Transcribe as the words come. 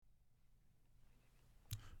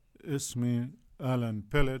اسمي آلان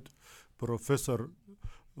بيلت، بروفيسور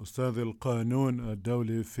أستاذ القانون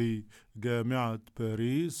الدولي في جامعة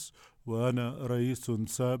باريس، وأنا رئيس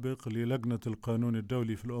سابق للجنة القانون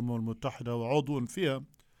الدولي في الأمم المتحدة وعضو فيها.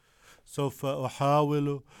 سوف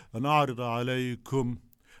أحاول أن أعرض عليكم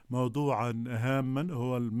موضوعا هاما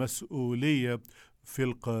هو المسؤولية في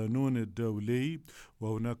القانون الدولي،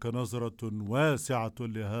 وهناك نظرة واسعة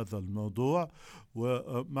لهذا الموضوع،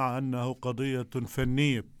 ومع أنه قضية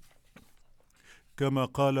فنية كما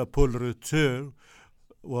قال بول روتير،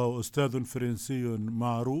 وهو أستاذ فرنسي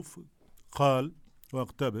معروف، قال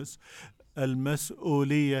واقتبس: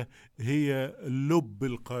 المسؤولية هي لب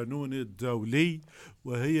القانون الدولي،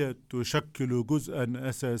 وهي تشكل جزءا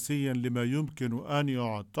أساسيا لما يمكن أن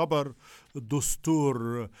يعتبر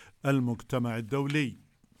دستور المجتمع الدولي.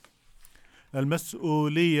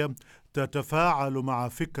 المسؤولية تتفاعل مع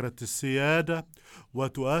فكرة السيادة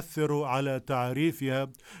وتؤثر على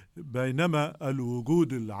تعريفها، بينما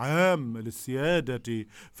الوجود العام للسيادة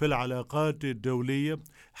في العلاقات الدولية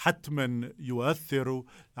حتما يؤثر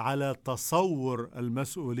على تصور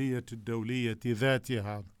المسؤولية الدولية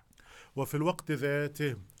ذاتها. وفي الوقت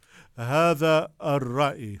ذاته هذا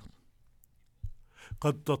الرأي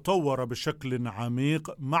قد تطور بشكل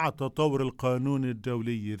عميق مع تطور القانون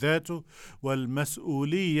الدولي ذاته،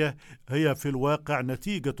 والمسؤولية هي في الواقع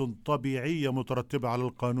نتيجة طبيعية مترتبة على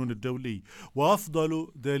القانون الدولي،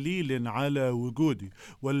 وأفضل دليل على وجوده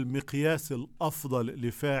والمقياس الأفضل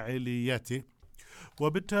لفاعليته،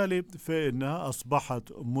 وبالتالي فإنها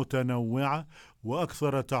أصبحت متنوعة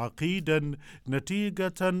وأكثر تعقيدا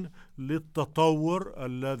نتيجة للتطور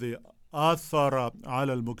الذي أثر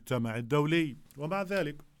على المجتمع الدولي. ومع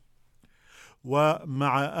ذلك،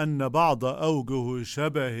 ومع أن بعض أوجه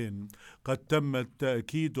شبه قد تم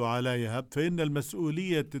التأكيد عليها، فإن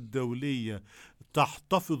المسؤولية الدولية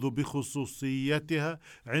تحتفظ بخصوصيتها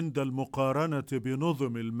عند المقارنة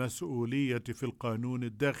بنظم المسؤولية في القانون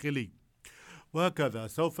الداخلي. وهكذا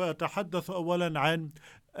سوف أتحدث أولا عن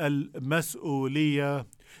المسؤولية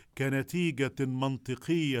كنتيجة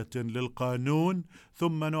منطقية للقانون،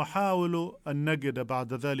 ثم نحاول أن نجد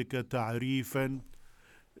بعد ذلك تعريفا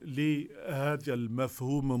لهذا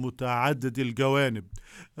المفهوم متعدد الجوانب.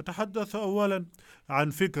 أتحدث أولا عن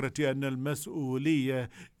فكرة أن المسؤولية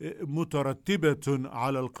مترتبة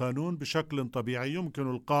على القانون بشكل طبيعي.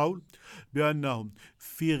 يمكن القول بأنه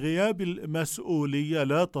في غياب المسؤولية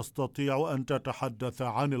لا تستطيع أن تتحدث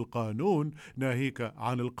عن القانون ناهيك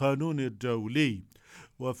عن القانون الدولي.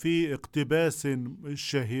 وفي اقتباس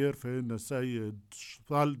شهير فإن السيد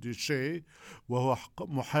فالديشي، وهو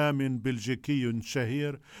محام بلجيكي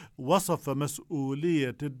شهير، وصف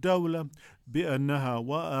مسؤولية الدولة بأنها،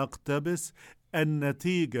 وأقتبس: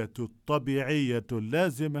 النتيجة الطبيعية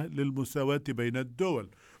اللازمة للمساواة بين الدول.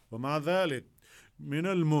 ومع ذلك من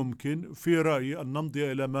الممكن في رأيي أن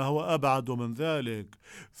نمضي إلى ما هو أبعد من ذلك.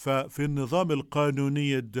 ففي النظام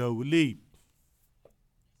القانوني الدولي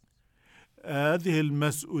هذه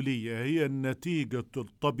المسؤولية هي النتيجة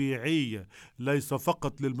الطبيعية ليس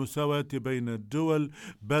فقط للمساواة بين الدول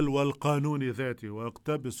بل والقانون ذاته.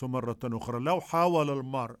 وأقتبس مرة أخرى: لو حاول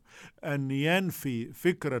المرء أن ينفي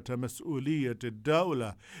فكرة مسؤولية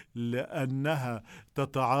الدولة لأنها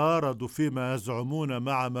تتعارض فيما يزعمون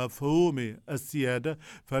مع مفهوم السيادة،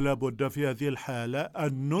 فلا بد في هذه الحالة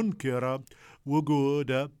أن ننكر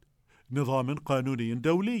وجود نظام قانوني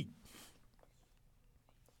دولي.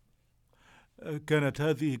 كانت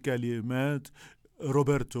هذه كلمات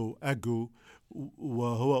روبرتو أجو،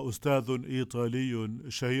 وهو أستاذ إيطالي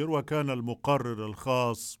شهير، وكان المقرر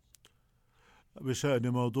الخاص بشأن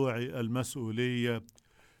موضوع المسؤولية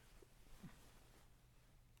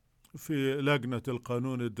في لجنة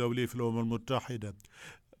القانون الدولي في الأمم المتحدة.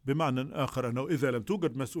 بمعنى آخر أنه إذا لم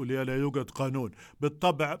توجد مسؤولية لا يوجد قانون.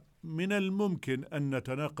 بالطبع من الممكن أن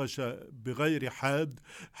نتناقش بغير حاد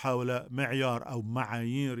حول معيار أو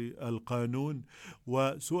معايير القانون،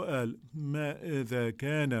 وسؤال ما إذا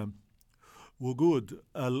كان وجود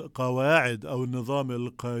القواعد أو النظام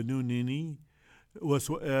القانوني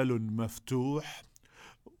وسؤال مفتوح.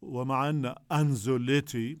 ومع أن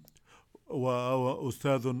أنزوليتي،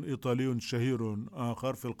 وأستاذ إيطالي شهير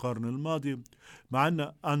آخر في القرن الماضي، مع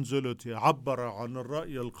أن أنزولوتي عبر عن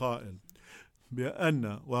الرأي القائل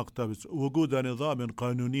بأن واقتبس: وجود نظام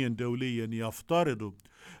قانوني دولي يفترض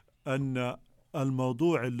أن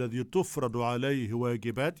الموضوع الذي تفرض عليه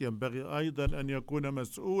واجبات ينبغي أيضا أن يكون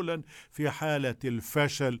مسؤولا في حالة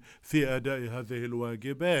الفشل في أداء هذه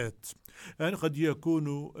الواجبات. يعني قد يكون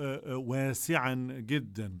واسعا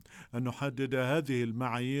جدا أن نحدد هذه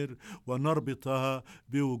المعايير ونربطها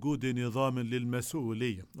بوجود نظام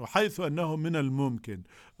للمسؤولية، وحيث أنه من الممكن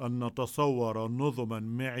أن نتصور نظما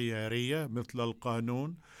معيارية مثل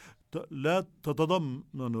القانون لا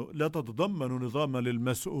تتضمن نظاما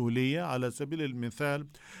للمسؤولية. على سبيل المثال،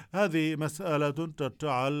 هذه مسألة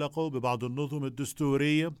تتعلق ببعض النظم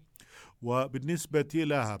الدستورية، وبالنسبة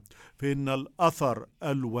لها فإن الأثر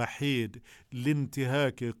الوحيد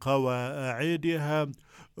لانتهاك قواعدها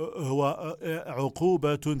هو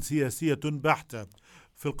عقوبة سياسية بحتة.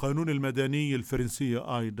 في القانون المدني الفرنسي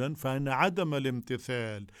أيضا، فإن عدم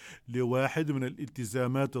الامتثال لواحد من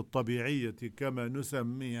الالتزامات الطبيعية كما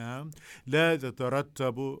نسميها لا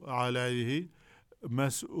يترتب عليه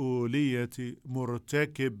مسؤولية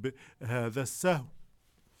مرتكب هذا السهو.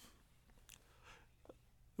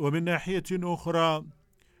 ومن ناحية أخرى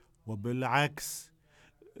وبالعكس،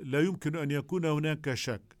 لا يمكن أن يكون هناك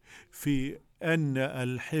شك في أن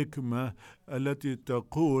الحكمة التي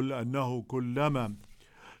تقول أنه كلما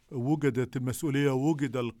وجدت المسؤولية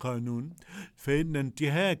وجد القانون، فإن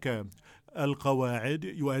انتهاك القواعد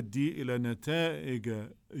يؤدي إلى نتائج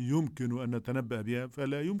يمكن أن نتنبأ بها،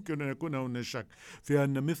 فلا يمكن أن يكون هناك شك في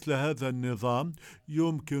أن مثل هذا النظام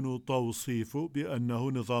يمكن توصيفه بأنه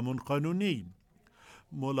نظام قانوني.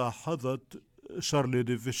 ملاحظة شارل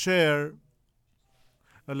دي فيشير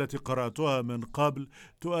التي قرأتها من قبل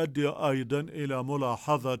تؤدي أيضا إلى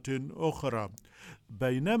ملاحظة أخرى.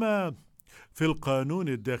 بينما في القانون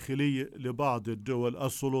الداخلي لبعض الدول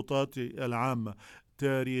السلطات العامة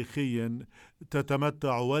تاريخيا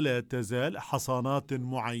تتمتع ولا تزال حصانات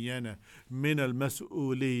معينة من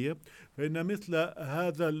المسؤولية، فإن مثل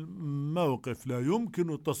هذا الموقف لا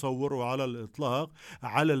يمكن تصوره على الإطلاق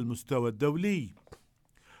على المستوى الدولي.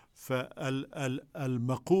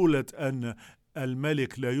 فالمقولة أن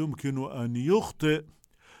الملك لا يمكن أن يخطئ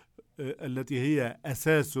التي هي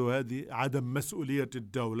أساس هذه عدم مسؤولية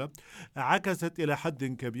الدولة، عكست إلى حد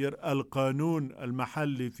كبير القانون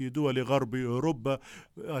المحلي في دول غرب أوروبا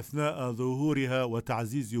أثناء ظهورها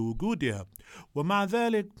وتعزيز وجودها. ومع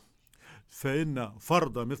ذلك فإن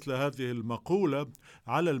فرض مثل هذه المقولة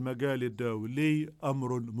على المجال الدولي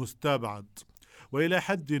أمر مستبعد، وإلى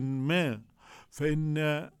حد ما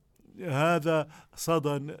فإن هذا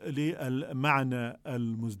صدى للمعنى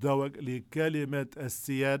المزدوج لكلمة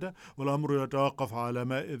السيادة، والأمر يتوقف على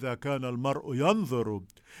ما إذا كان المرء ينظر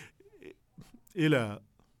إلى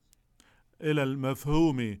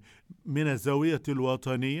المفهوم من الزاوية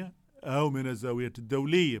الوطنية أو من الزاوية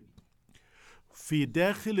الدولية. في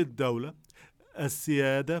داخل الدولة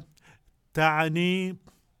السيادة تعني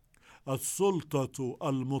السلطة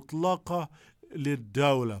المطلقة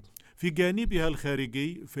للدولة. في جانبها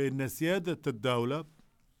الخارجي فإن سيادة الدولة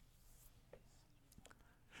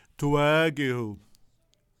تواجه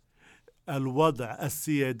الوضع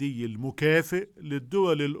السيادي المكافئ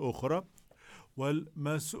للدول الأخرى،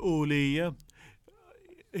 والمسؤولية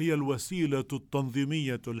هي الوسيلة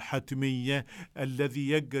التنظيمية الحتمية الذي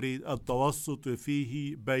يجري التوسط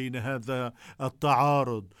فيه بين هذا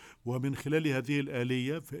التعارض. ومن خلال هذه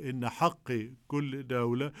الآلية فإن حق كل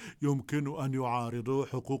دولة يمكن أن يعارض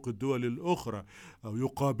حقوق الدول الأخرى أو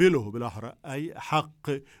يقابله بالأحرى، أي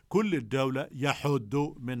حق كل الدولة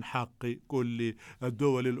يحد من حق كل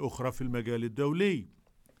الدول الأخرى في المجال الدولي.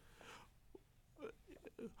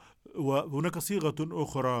 وهناك صيغة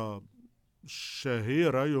أخرى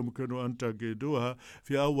شهيرة يمكن أن تجدوها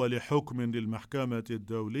في أول حكم للمحكمة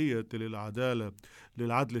الدولية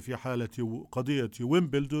للعدل في حالة قضية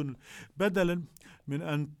ويمبلدون، بدلا من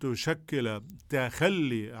أن تشكل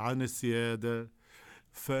تخلي عن السيادة،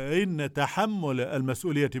 فإن تحمل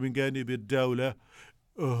المسؤولية من جانب الدولة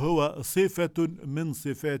هو صفة من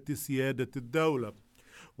صفات سيادة الدولة.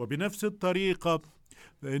 وبنفس الطريقة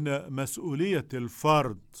فإن مسؤولية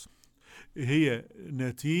الفرد هي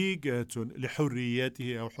نتيجة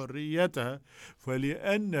لحريته أو حريتها،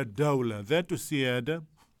 فلأن الدولة ذات السيادة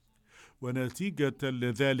ونتيجة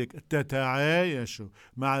لذلك تتعايش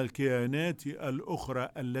مع الكيانات الأخرى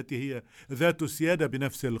التي هي ذات السيادة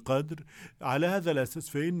بنفس القدر. على هذا الأساس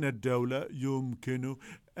فإن الدولة يمكن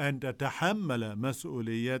أن تتحمل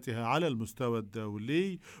مسؤولياتها على المستوى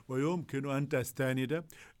الدولي، ويمكن أن تستند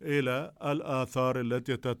إلى الآثار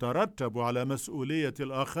التي تترتب على مسؤولية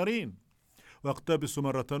الآخرين. واقتبس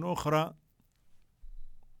مرة أخرى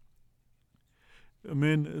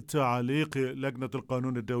من تعليق لجنة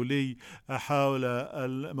القانون الدولي حول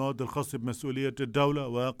المواد الخاصة بمسؤولية الدولة،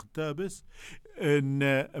 واقتبس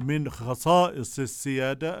أن من خصائص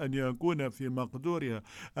السيادة أن يكون في مقدورها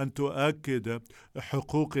أن تؤكد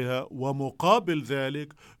حقوقها، ومقابل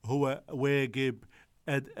ذلك هو واجب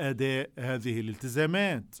أداء هذه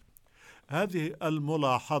الالتزامات. هذه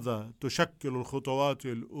الملاحظة تشكل الخطوات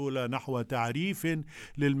الأولى نحو تعريف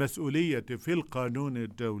للمسؤولية في القانون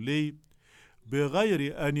الدولي،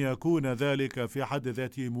 بغير أن يكون ذلك في حد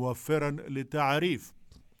ذاته موفرا للتعريف.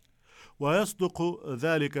 ويصدق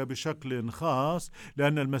ذلك بشكل خاص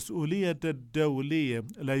لأن المسؤولية الدولية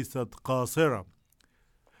ليست قاصرة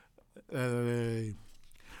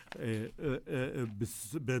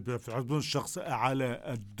بحكم الشخص على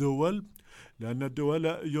الدول، لأن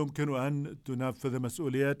الدول يمكن أن تنفذ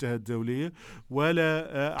مسؤولياتها الدولية،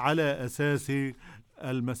 ولا على أساس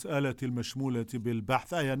المسألة المشمولة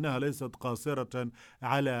بالبحث، أي أنها ليست قاصرة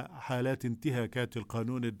على حالات انتهاكات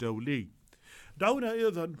القانون الدولي. دعونا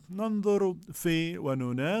أيضا ننظر في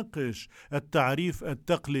ونناقش التعريف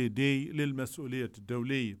التقليدي للمسؤولية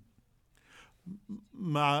الدولية،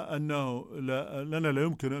 مع أنه لنا لا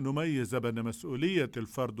يمكن أن نميز بين مسؤولية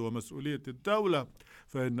الفرد ومسؤولية الدولة،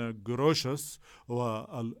 فإن جروشس هو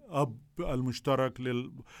الأب المشترك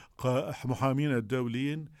للمحامين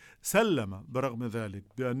الدوليين سلم برغم ذلك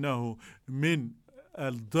بأنه من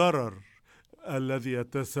الضرر الذي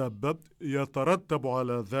يترتب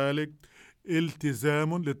على ذلك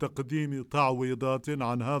التزام لتقديم تعويضات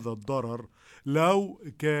عن هذا الضرر لو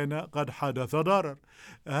كان قد حدث ضرر.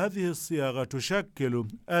 هذه الصياغة تشكل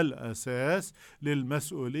الأساس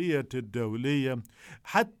للمسؤولية الدولية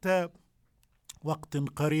حتى وقت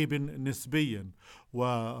قريب نسبيا.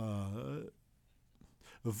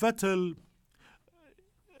 وفاتل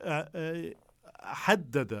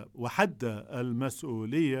حد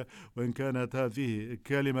المسؤولية، وإن كانت هذه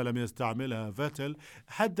كلمة لم يستعملها فاتل،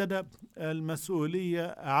 حدد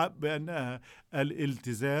المسؤولية بأنها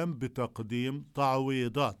الالتزام بتقديم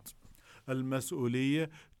تعويضات. المسؤولية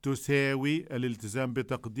تساوي الالتزام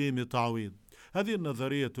بتقديم تعويض. هذه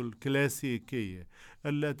النظرية الكلاسيكية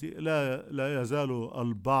التي لا يزال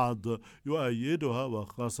البعض يؤيدها،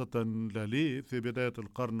 وخاصة لالي في بداية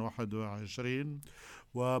القرن 21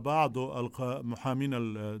 وبعض المحامين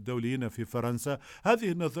الدوليين في فرنسا.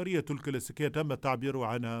 هذه النظرية الكلاسيكية تم التعبير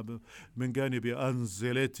عنها من جانب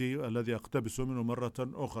أنزيليتي الذي أقتبس منه مرة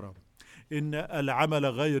أخرى. إن العمل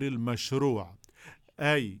غير المشروع،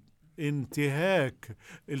 أي انتهاك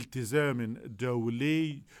التزام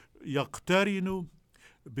دولي، يقترن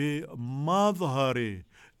بمظهر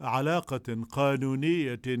علاقة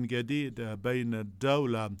قانونية جديدة بين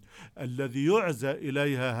الدولة الذي يعزى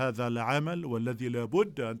إليها هذا العمل والذي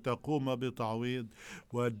لابد أن تقوم بتعويض،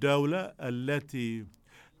 والدولة التي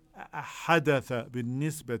حدث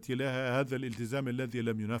بالنسبة لها هذا الالتزام الذي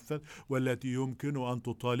لم ينفذ والتي يمكن أن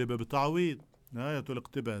تطالب بتعويض. نهاية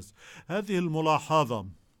الاقتباس. هذه الملاحظة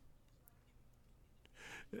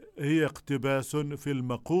هي اقتباس في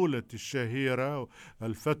المقولة الشهيرة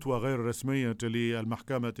الفتوى غير رسمية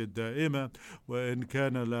للمحكمة الدائمة، وإن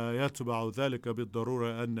كان لا يتبع ذلك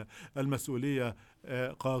بالضرورة أن المسؤولية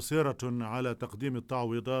قاصرة على تقديم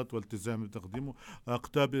التعويضات والتزام تقديمه.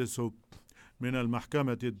 اقتبس من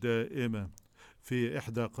المحكمة الدائمة في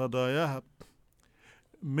إحدى قضاياها: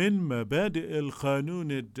 من مبادئ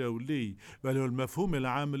القانون الدولي بل هو المفهوم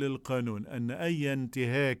العام للقانون أن أي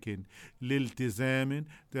انتهاك لالتزام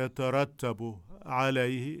يترتب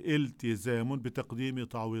عليه التزام بتقديم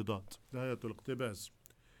تعويضات. نهاية الاقتباس.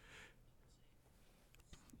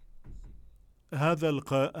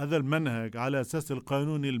 هذا المنهج على أساس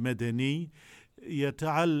القانون المدني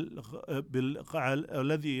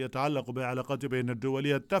الذي يتعلق بالعلاقات بين الدول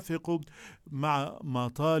يتفق مع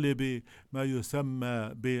مطالب ما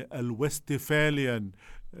يسمى بالوستفاليان،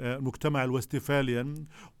 المجتمع الوستفاليان،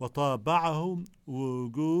 وطابعه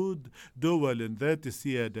وجود دول ذات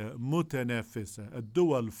سيادة متنافسة.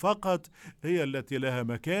 الدول فقط هي التي لها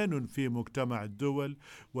مكان في مجتمع الدول،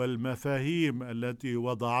 والمفاهيم التي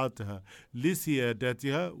وضعتها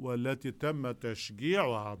لسيادتها والتي تم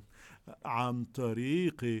تشجيعها عن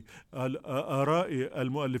طريق آراء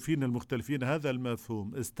المؤلفين المختلفين، هذا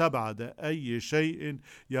المفهوم استبعد أي شيء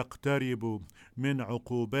يقترب من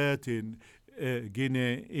عقوبات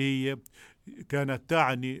جنائية كانت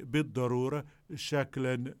تعني بالضرورة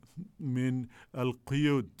شكلا من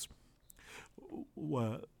القيود.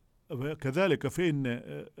 وكذلك فإن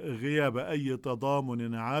غياب أي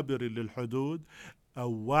تضامن عابر للحدود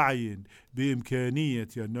أو وعي بإمكانية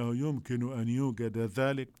أنه يمكن أن يوجد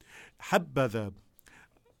ذلك حبذا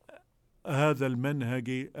هذا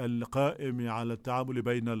المنهج القائم على التعامل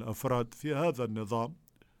بين الأفراد في هذا النظام،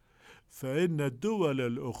 فإن الدول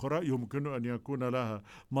الأخرى يمكن أن يكون لها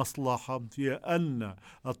مصلحة في أن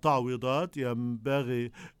التعويضات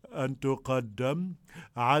ينبغي أن تقدم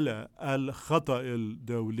على الخطأ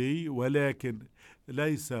الدولي، ولكن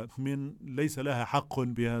ليس لها حق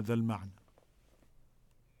بهذا المعنى.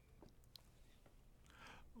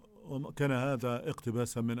 وكان هذا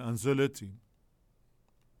اقتباسا من أنزلتي.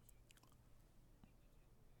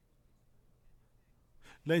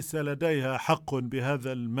 ليس لديها حق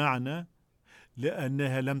بهذا المعنى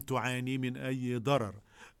لأنها لم تعاني من أي ضرر.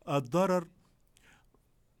 الضرر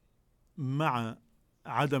مع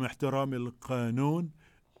عدم احترام القانون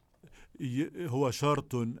هو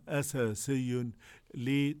شرط أساسي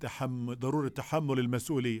ضرورة تحمل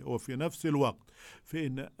المسؤولية، وفي نفس الوقت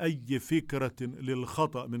فإن أي فكرة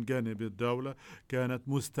للخطأ من جانب الدولة كانت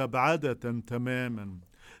مستبعدة تماما،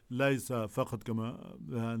 ليس فقط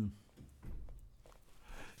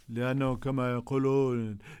لأنه كما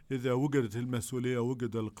يقولون إذا وجدت المسؤولية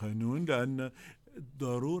وجد القانون، لأن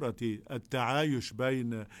ضرورة التعايش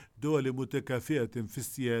بين دول متكافئة في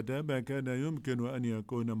السيادة ما كان يمكن أن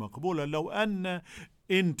يكون مقبولا. لو أن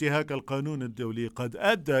انتهاك القانون الدولي قد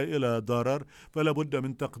أدى إلى ضرر فلا بد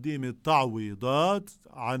من تقديم التعويضات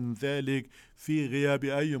عن ذلك في غياب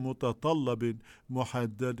أي متطلب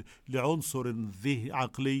محدد لعنصر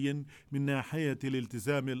عقلي من ناحية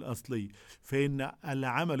الالتزام الأصلي. فإن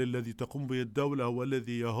العمل الذي تقوم به الدولة هو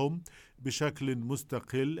الذي يهم بشكل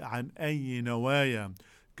مستقل عن أي نوايا،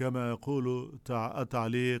 كما يقول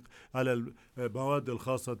التعليق على المواد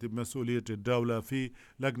الخاصة بمسؤولية الدولة في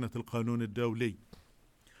لجنة القانون الدولي.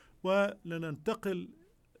 ولننتقل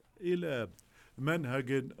إلى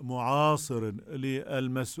منهج معاصر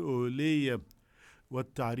للمسؤولية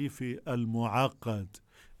والتعريف المعقد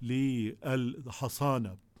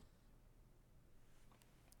للحصانة.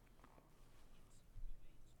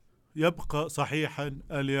 يبقى صحيحا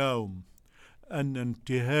اليوم أن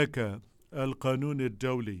انتهاك القانون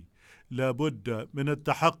الدولي لابد من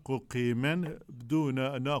التحقق منه دون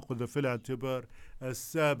أن نأخذ في الاعتبار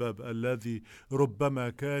السبب الذي ربما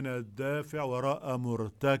كان الدافع وراء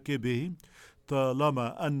مرتكبه،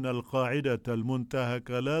 طالما أن القاعدة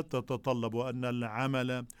المنتهكة لا تتطلب أن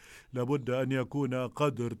العمل لابد أن يكون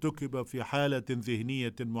قد ارتكب في حالة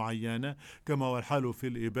ذهنية معينة، كما هو الحال في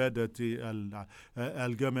الإبادة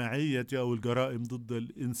الجماعية أو الجرائم ضد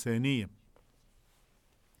الإنسانية.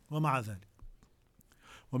 ومع ذلك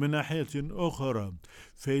ومن ناحية أخرى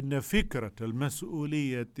فإن فكرة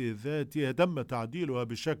المسؤولية ذاتها تم تعديلها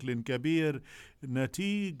بشكل كبير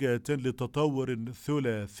نتيجة لتطور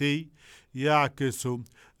ثلاثي يعكس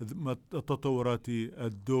تطورات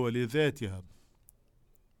الدول ذاتها،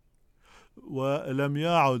 ولم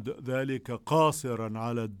يعد ذلك قاصرا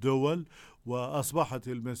على الدول، وأصبحت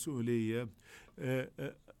المسؤولية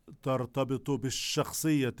ترتبط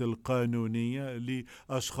بالشخصية القانونية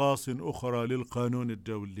لأشخاص أخرى للقانون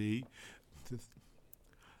الدولي.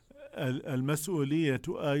 المسؤولية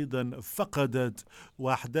أيضا فقدت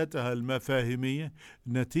وحدتها المفاهيمية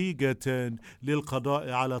نتيجة للقضاء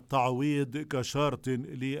على التعويض كشرط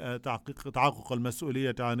لتحقق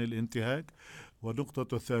المسؤولية عن الانتهاك.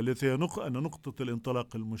 والنقطة الثالثة هي أن نقطة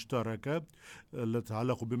الانطلاق المشتركة التي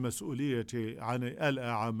تتعلق بمسؤولية عن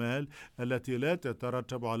الأعمال التي لا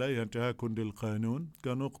تترتب عليها انتهاك للقانون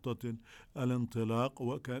كنقطة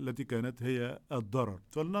الانطلاق التي كانت هي الضرر.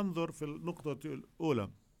 فلننظر في النقطة الأولى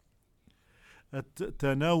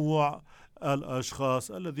تنوع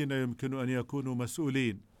الأشخاص الذين يمكن أن يكونوا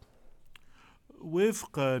مسؤولين.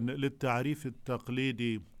 وفقا للتعريف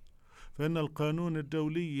التقليدي فإن القانون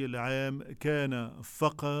الدولي العام كان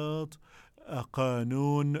فقط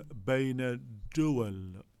قانون بين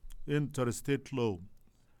الدول interstate law،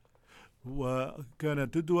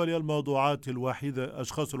 وكانت الدول هي الموضوعات الوحيدة،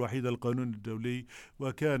 أشخاص الوحيدة القانون الدولي،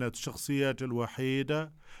 وكانت الشخصيات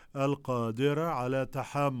الوحيدة القادرة على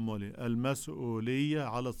تحمل المسؤولية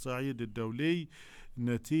على الصعيد الدولي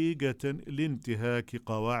نتيجة لانتهاك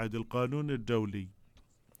قواعد القانون الدولي.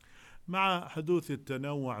 مع حدوث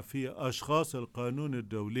التنوع في أشخاص القانون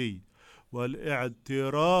الدولي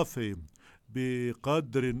والاعتراف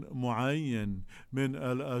بقدر معين من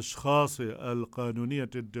الأشخاص القانونية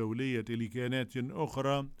الدولية لكيانات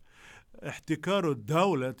أخرى، احتكار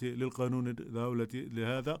الدولة للقانون الدولي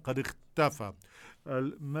لهذا قد اختفى.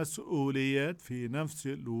 المسؤوليات في نفس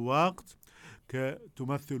الوقت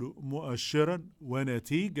تمثل مؤشرا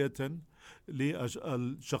ونتيجة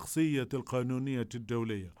للشخصية القانونية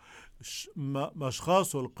الدولية.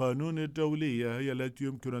 أشخاص القانون الدولية هي التي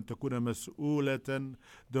يمكن أن تكون مسؤولة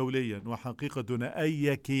دوليا، وحقيقة دون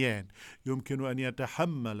أي كيان يمكن أن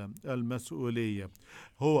يتحمل المسؤولية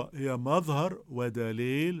هي مظهر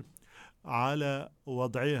ودليل على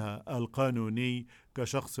وضعها القانوني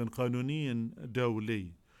كشخص قانوني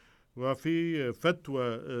دولي. وفي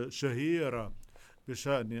فتوى شهيرة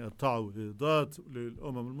بشأن التعويضات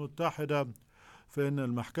للأمم المتحدة فإن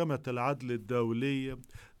المحكمة العدل الدولية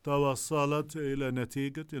توصلت إلى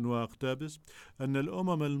نتيجة، وأقتبس، أن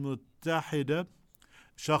الأمم المتحدة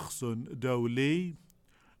شخص دولي،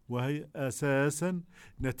 وهي أساسا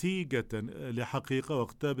نتيجة لحقيقة،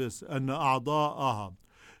 واقتبس أن أعضاءها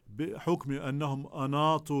بحكم أنهم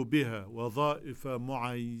أناطوا بها وظائف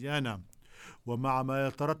معينة ومع ما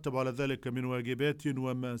يترتب على ذلك من واجبات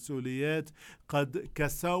ومسؤوليات قد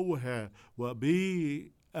كسوها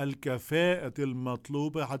وبالكفاءة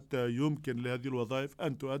المطلوبة حتى يمكن لهذه الوظائف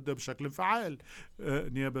أن تؤدى بشكل فعال.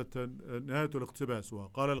 نهاية الاقتباس.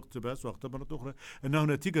 وقال الاقتباس واختبرت أخرى أنه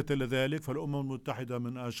نتيجة لذلك فالأمم المتحدة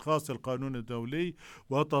من أشخاص القانون الدولي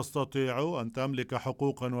وتستطيع أن تملك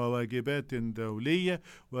حقوقا وواجبات دولية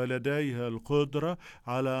ولديها القدرة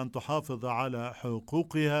على أن تحافظ على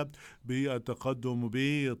حقوقها بالتقدم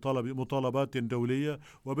بطلب مطالبات دولية،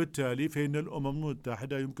 وبالتالي فإن الأمم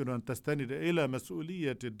المتحدة يمكن أن تستند إلى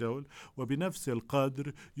مسؤولية الدول وبنفس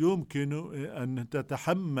القدر يمكن أن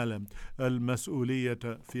تتحمل المسؤولية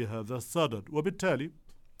في هذا الصدد. وبالتالي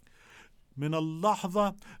من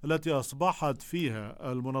اللحظة التي أصبحت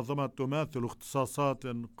فيها المنظمات تماثل اختصاصات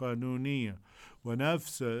قانونية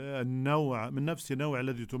ونفس النوع من نفس النوع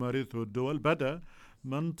الذي تمارسه الدول، بدأ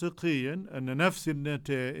منطقيا أن نفس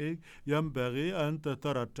النتائج ينبغي أن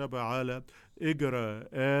تترتب على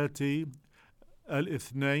إجراءات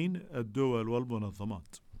الاثنين، الدول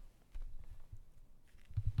والمنظمات.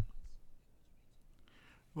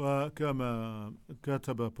 وكما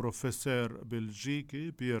كتب بروفيسور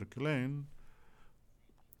بلجيكي بيير كلين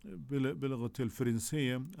بلغة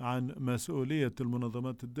الفرنسية عن مسؤولية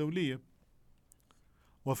المنظمات الدولية،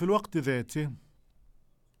 وفي الوقت ذاته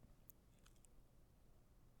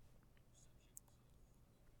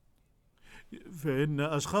فإن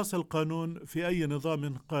أشخاص القانون في أي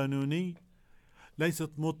نظام قانوني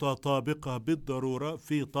ليست متطابقة بالضرورة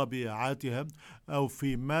في طبيعتها أو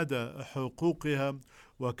في مدى حقوقها،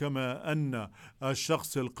 وكما أن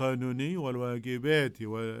الشخص القانوني والواجبات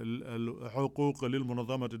والحقوق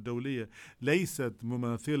للمنظمة الدولية ليست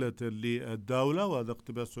مماثلة للدولة، وهذا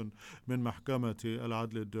اقتباس من محكمة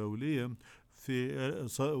العدل الدولية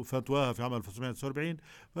في فتواها في عام 1949.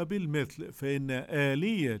 فبالمثل فإن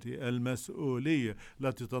آلية المسؤولية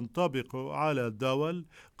التي تنطبق على الدول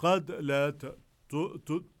قد لا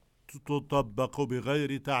تطبق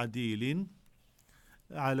بغير تعديل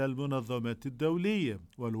على المنظمات الدولية.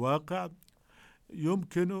 والواقع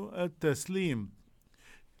يمكن التسليم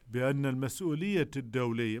بأن المسؤولية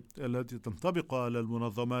الدولية التي تنطبق على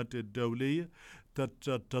المنظمات الدولية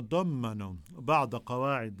تتضمن بعض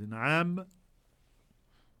قواعد عامة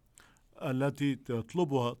التي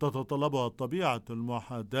تتطلبها الطبيعة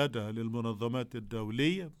المحددة للمنظمات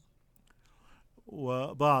الدولية،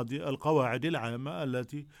 وبعض القواعد العامة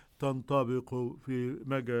التي تنطبق في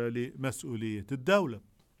مجال مسؤولية الدولة.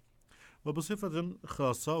 وبصفة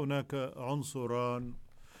خاصة هناك عنصران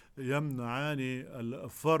يمنعان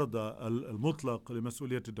الفرض المطلق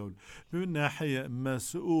لمسؤولية الدولة. من ناحية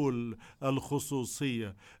مسؤول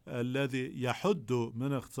الخصوصية الذي يحد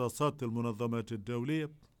من اختصاصات المنظمات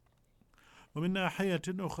الدولية، ومن ناحية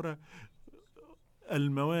أخرى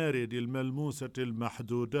الموارد الملموسة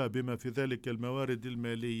المحدودة بما في ذلك الموارد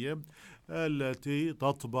المالية التي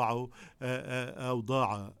تطبع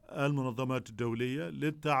أوضاع المنظمات الدولية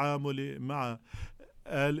للتعامل مع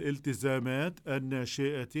الالتزامات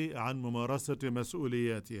الناشئة عن ممارسة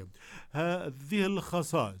مسؤولياتها. هذه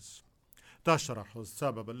الخصائص تشرح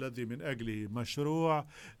السبب الذي من أجله مشروع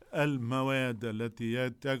المواد التي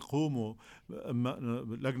تقوم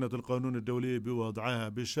لجنة القانون الدولي بوضعها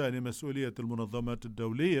بشأن مسؤولية المنظمات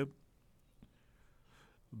الدولية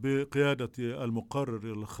بقيادة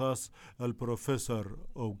المقرر الخاص البروفيسور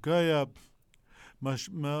أوكايا.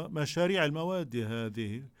 مشاريع المواد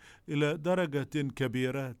هذه إلى درجة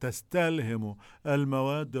كبيرة تستلهم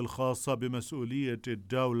المواد الخاصة بمسؤولية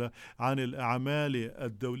الدولة عن الأعمال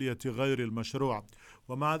الدولية غير المشروعة،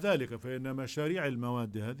 ومع ذلك فإن مشاريع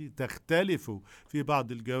المواد هذه تختلف في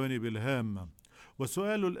بعض الجوانب الهامة.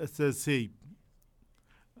 والسؤال الأساسي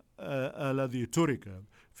الذي ترك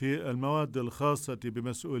في المواد الخاصة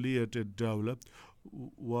بمسؤولية الدولة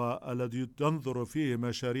والذي تنظر فيه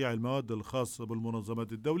مشاريع المواد الخاصة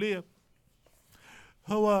بالمنظمات الدولية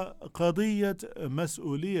هو قضية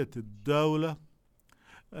مسؤولية الدولة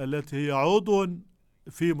التي هي عضو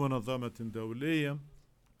في منظمة دولية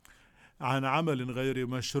عن عمل غير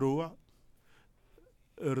مشروع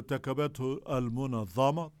ارتكبته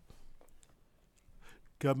المنظمة،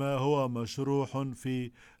 كما هو مشروح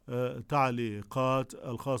في تعليقات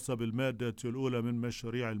الخاصة بالمادة الأولى من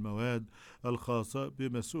مشاريع المواد الخاصة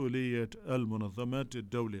بمسؤولية المنظمات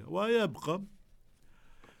الدولية. ويبقى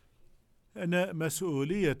أن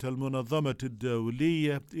مسؤولية المنظمة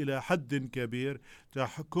الدولية إلى حد كبير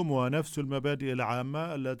تحكمها نفس المبادئ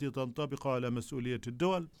العامة التي تنطبق على مسؤولية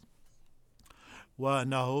الدول،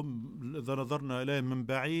 وأنهم إذا نظرنا إليه من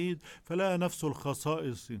بعيد فلا نفس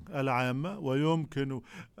الخصائص العامة، ويمكن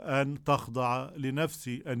أن تخضع لنفس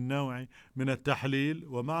النوع من التحليل،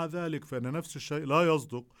 ومع ذلك فإن نفس الشيء لا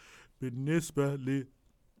يصدق بالنسبة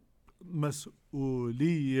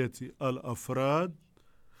لمسؤولية الأفراد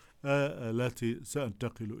التي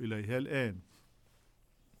سأنتقل إليها الآن.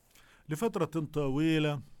 لفترة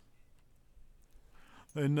طويلة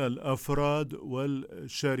إن الأفراد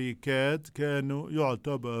والشركات كانوا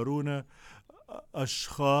يعتبرون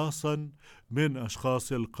أشخاصا من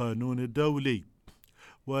أشخاص القانون الدولي،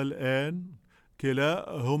 والآن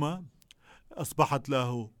كلاهما أصبحت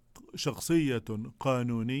له شخصية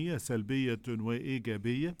قانونية سلبية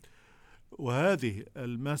وإيجابية، وهذه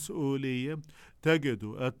المسؤولية تجد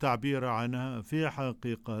التعبير عنها في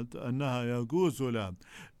حقيقة أنها يجوز لها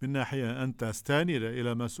من ناحية أن تستند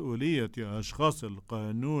إلى مسؤولية أشخاص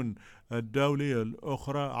القانون الدولي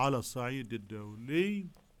الأخرى على الصعيد الدولي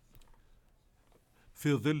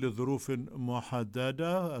في ظل ظروف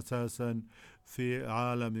محددة، أساسا في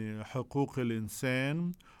عالم حقوق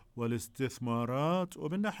الإنسان والاستثمارات.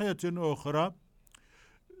 ومن ناحية أخرى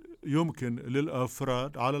يمكن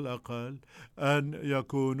للأفراد على الأقل أن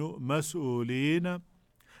يكونوا مسؤولين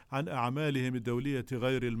عن أعمالهم الدولية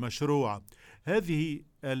غير المشروعة. هذه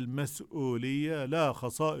المسؤولية لها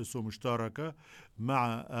خصائص مشتركة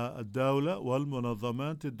مع الدولة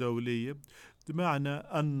والمنظمات الدولية، بمعنى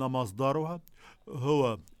أن مصدرها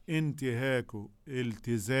هو انتهاك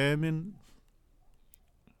التزام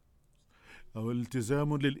أو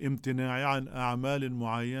التزام للامتناع عن أعمال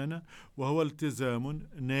معينة، وهو التزام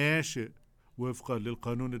ناشئ وفقا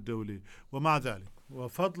للقانون الدولي. ومع ذلك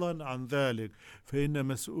وفضلا عن ذلك فإن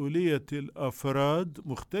مسؤولية الأفراد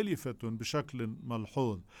مختلفة بشكل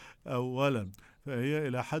ملحوظ. أولا فهي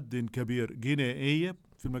إلى حد كبير جنائية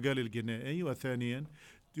في المجال الجنائي، وثانيا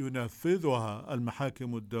ينفذها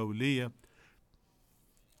المحاكم الدولية،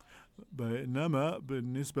 بينما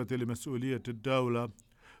بالنسبة لمسؤولية الدولة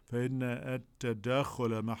فإن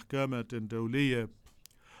التدخل محكمة دولية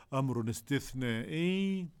أمر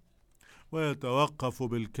استثنائي ويتوقف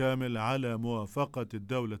بالكامل على موافقة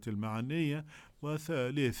الدولة المعنية،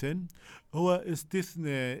 وثالثا هو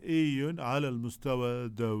استثنائي على المستوى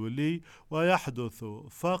الدولي ويحدث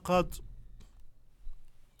فقط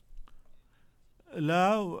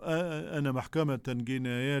لو أن محكمة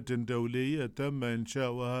جنايات دولية تم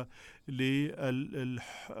إنشاؤها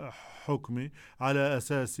للحكم على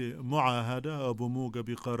أساس معاهدة أو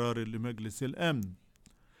بموجب قرار لمجلس الأمن.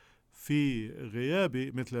 في غياب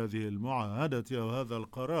مثل هذه المعاهدة أو هذا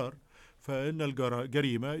القرار فإن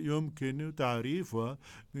الجريمة يمكن تعريفها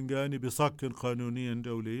من جانب صك قانوني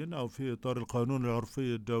دولي أو في إطار القانون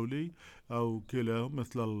العرفي الدولي أو كلاهما،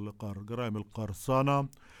 مثل جرائم القرصنة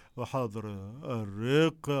وحظر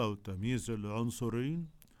الرق أو تمييز العنصرين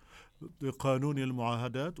بقانون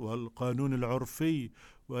المعاهدات والقانون العرفي.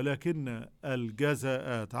 ولكن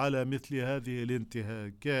الجزاءات على مثل هذه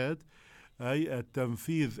الانتهاكات أي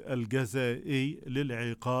التنفيذ الجزائي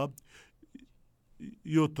للعقاب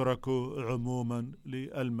يترك عموما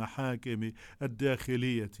للمحاكم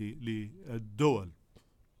الداخلية للدول.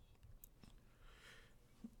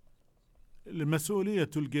 المسؤولية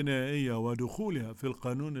الجنائية ودخولها في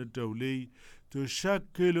القانون الدولي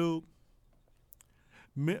تشكل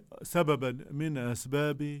سببا من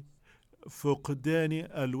أسباب فقدان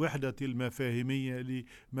الوحدة المفاهيمية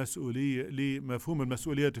لمفهوم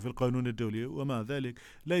المسؤولية في القانون الدولي. ومع ذلك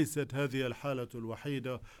ليست هذه الحالة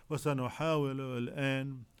الوحيدة، وسنحاول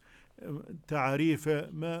الآن تعريف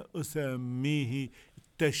ما أسميه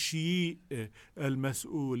تشييء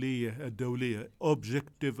المسؤولية الدولية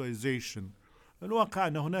objectivization. الواقع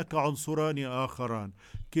أن هناك عنصران آخران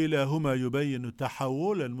كلاهما يبين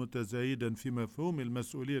تحولا متزايدا في مفهوم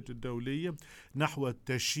المسؤولية الدولية نحو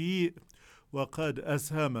التشييء، وقد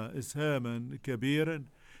أسهم إسهاما كبيرا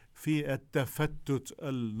في التفتت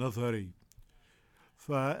النظري.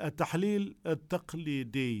 فالتحليل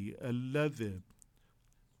التقليدي الذي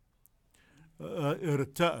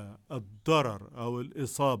ارتأى الضرر أو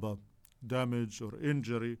الإصابة damage or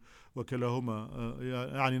injury وكلاهما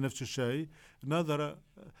يعني نفس الشيء، نظر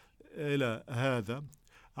إلى هذا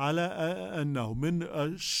على أنه من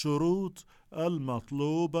الشروط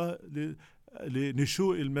المطلوبة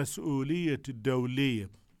لنشوء المسؤولية الدولية.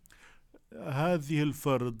 هذه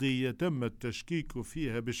الفرضية تم التشكيك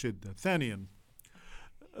فيها بشدة. ثانيا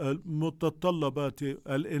متطلبات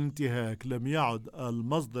الانتهاك لم يعد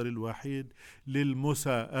المصدر الوحيد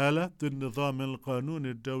للمساءلة في النظام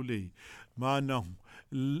القانوني الدولي، مع أنه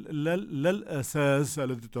لا الأساس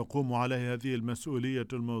الذي تقوم عليه هذه المسؤولية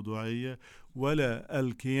الموضوعية ولا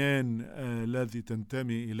الكيان الذي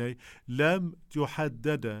تنتمي إليه لم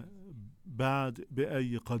تحدد بعد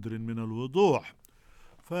بأي قدر من الوضوح.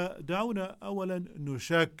 فدعونا أولا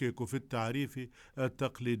نشكك في التعريف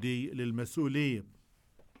التقليدي للمسؤولية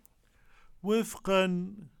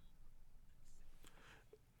وفقا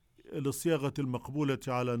للصياغة المقبولة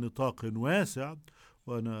على نطاق واسع.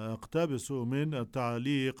 وأنا أقتبس من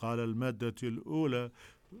التعليق على المادة الأولى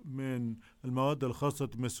من المواد الخاصة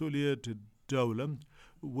بمسؤولية الدولة.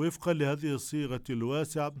 وفقا لهذه الصيغة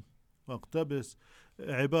الواسعة أقتبس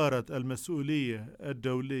عبارة المسؤولية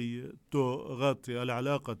الدولية تغطي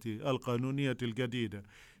العلاقة القانونية الجديدة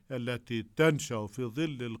التي تنشأ في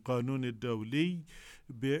ظل القانون الدولي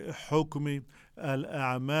بحكم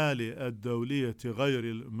الأعمال الدولية غير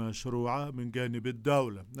المشروعة من جانب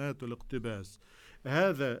الدولة. نهاية الاقتباس.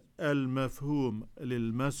 هذا المفهوم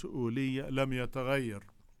للمسؤولية لم يتغير،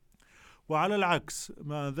 وعلى العكس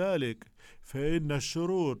مع ذلك فإن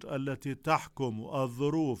الشروط التي تحكم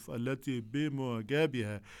الظروف التي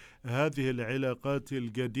بموجبها هذه العلاقات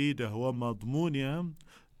الجديدة ومضمونها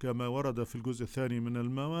كما ورد في الجزء الثاني من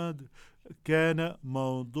المواد كان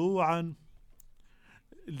موضوعا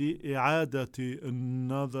لإعادة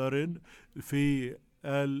النظر في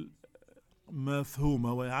المفهوم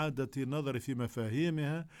وإعادة النظر في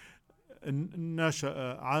مفاهيمها.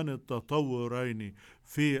 نشأ عن التطورين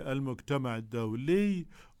في المجتمع الدولي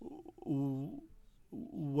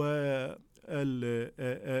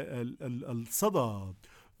والصدى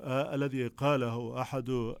الذي قاله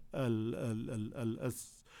أحد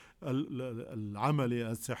العمل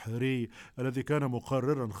السحري الذي كان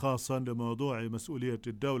مقررا خاصا لموضوع مسؤولية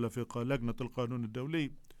الدولة في لجنة القانون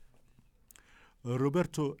الدولي،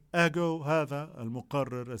 روبرتو أجو، هذا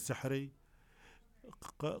المقرر السحري،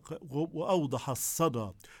 وأوضح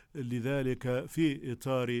الصدى لذلك في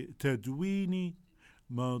إطار تدوين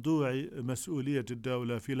موضوع مسؤولية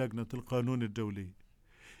الدولة في لجنة القانون الدولي.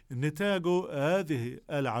 نتاج هذه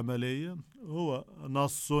العملية هو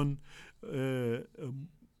نص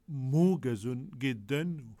موجز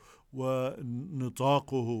جدا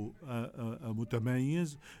ونطاقه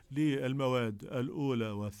متميز للمواد الأولى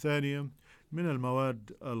والثانية من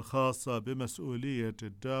المواد الخاصة بمسؤولية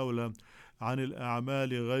الدولة عن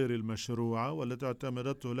الأعمال غير المشروعة والتي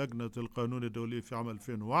اعتمدته لجنة القانون الدولي في عام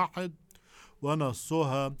 2001،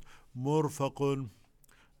 ونصها مرفق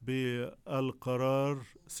بالقرار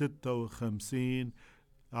 56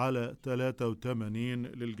 على 83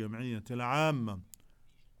 للجمعية العامة.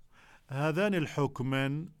 هذان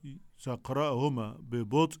الحكمان سأقرأهما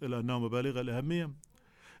ببطء لأنهما بالغ الأهمية.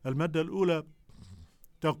 المادة الأولى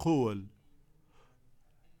تقول: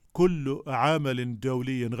 كل عمل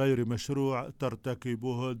دولي غير مشروع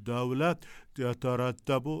ترتكبه الدولة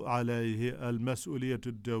يترتب عليه المسؤولية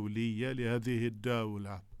الدولية لهذه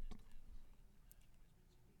الدولة.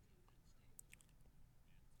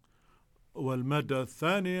 والمادة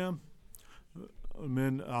الثانية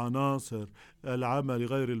من عناصر العمل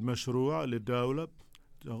غير المشروع للدولة،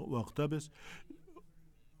 واقتبس: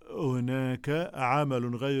 هناك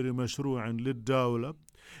عمل غير مشروع للدولة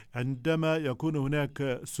عندما يكون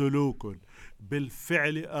هناك سلوك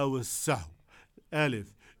بالفعل أو السهو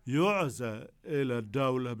ألف يعزى إلى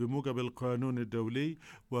الدولة بموجب القانون الدولي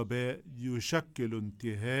ويشكل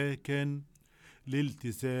انتهاكا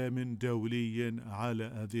لالتزام دولي على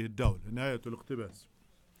هذه الدولة. نهاية الاقتباس.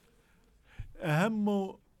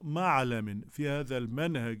 أهم معلم في هذا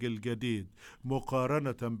المنهج الجديد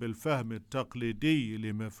مقارنة بالفهم التقليدي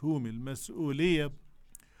لمفهوم المسؤولية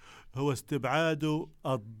هو استبعاد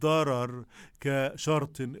الضرر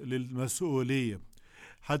كشرط للمسؤولية.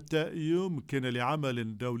 حتى يمكن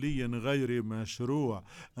لعمل دولي غير مشروع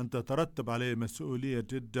أن تترتب عليه مسؤولية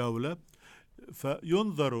الدولة،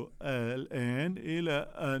 فينظر الآن إلى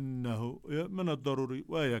أنه من الضروري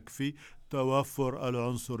ويكفي توفر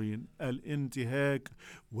العنصرين: الانتهاك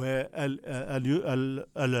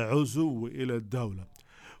والعزو إلى الدولة.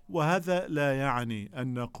 وهذا لا يعني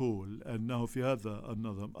أن نقول أنه في هذا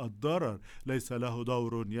النظام الضرر ليس له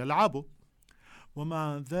دور يلعبه،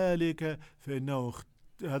 ومع ذلك فإنه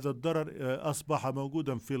هذا الضرر أصبح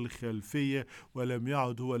موجودا في الخلفية ولم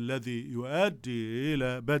يعد هو الذي يؤدي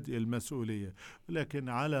إلى بدء المسؤولية، ولكن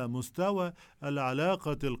على مستوى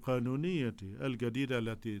العلاقة القانونية الجديدة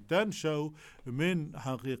التي تنشأ من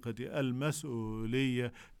حقيقة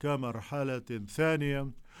المسؤولية كمرحلة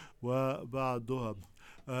ثانية وبعدها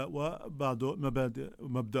وبعد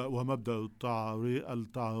مبدأ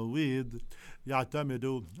التعويض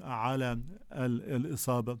يعتمد على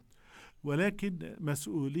الإصابة. ولكن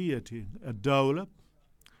مسؤولية الدولة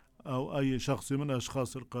أو أي شخص من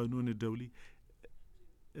أشخاص القانون الدولي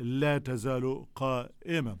لا تزال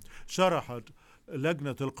قائمة. شرحت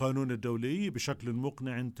لجنة القانون الدولي بشكل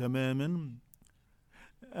مقنع تماما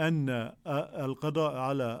أن القضاء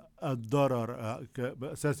على الضرر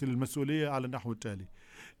كأساس للمسؤولية على النحو التالي: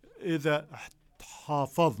 إذا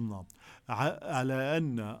حافظنا على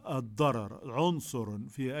أن الضرر عنصر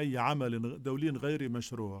في أي عمل دولي غير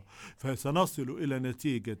مشروع، فسنصل إلى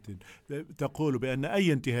نتيجة تقول بأن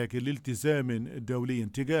أي انتهاك لالتزام دولي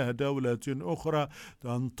تجاه دولة أخرى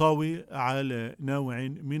تنطوي على نوع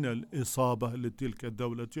من الإصابة لتلك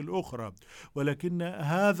الدولة الأخرى. ولكن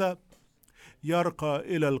هذا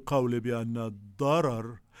يرقى إلى القول بأن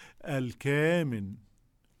الضرر الكامن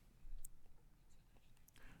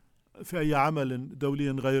في أي عمل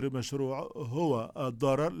دولي غير مشروع هو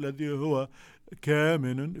الضرر الذي هو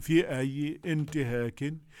كامن في أي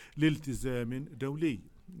انتهاك لالتزام دولي.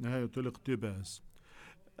 نهاية الاقتباس.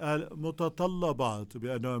 المتطلبات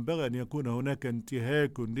بأنه ينبغي أن يكون هناك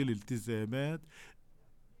انتهاك للالتزامات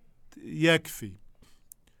يكفي.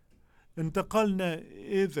 انتقلنا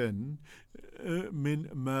إذن من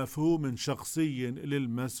مفهوم شخصي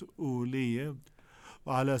للمسؤولية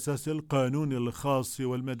وعلى أساس القانون الخاص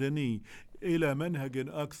والمدني إلى منهج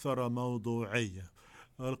أكثر موضوعية.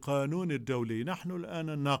 القانون الدولي، نحن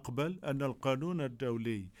الآن نقبل أن القانون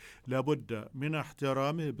الدولي لابد من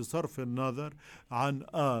احترامه بصرف النظر عن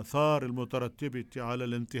آثار المترتبة على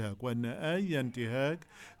الانتهاك، وأن أي انتهاك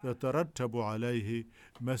يترتب عليه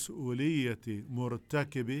مسؤولية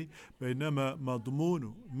مرتكبه، بينما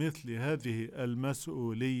مضمون مثل هذه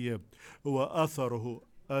المسؤولية هو أثره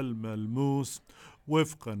الملموس،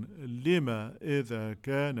 وفقا لما إذا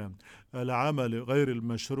كان العمل غير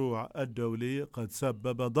المشروع الدولي قد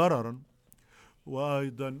سبب ضررا،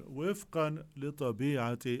 وأيضا وفقا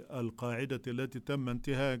لطبيعة القاعدة التي تم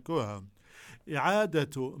انتهاكها.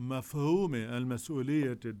 إعادة مفهوم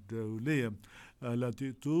المسؤولية الدولية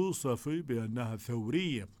التي توصف بأنها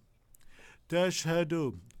ثورية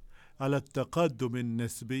تشهد على التقدم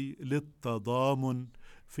النسبي للتضامن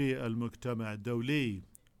في المجتمع الدولي.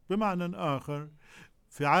 بمعنى آخر،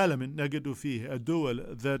 في عالم نجد فيه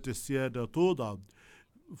الدول ذات السيادة توضع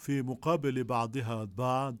في مقابل بعضها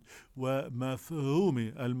البعض، ومفهوم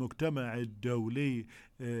المجتمع الدولي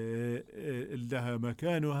لها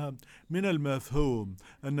مكانها، من المفهوم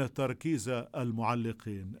أن تركيز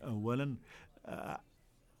المعلقين أولا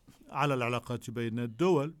على العلاقات بين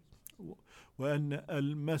الدول، وأن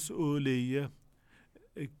المسؤولية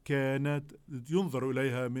كانت ينظر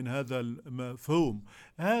إليها من هذا المفهوم.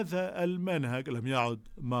 هذا المنهج لم يعد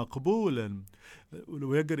مقبولا،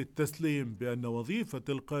 ويجري التسليم بأن وظيفة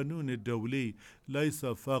القانون الدولي ليس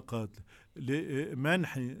فقط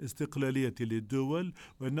لمنح استقلالية للدول،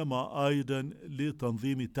 وإنما أيضا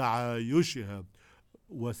لتنظيم تعايشها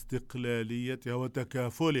واستقلاليتها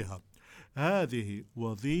وتكافلها. هذه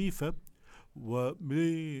وظيفة،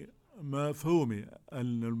 ومفهوم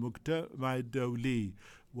أن المجتمع الدولي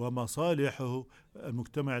ومصالحه،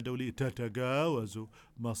 المجتمع الدولي تتجاوز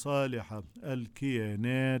مصالح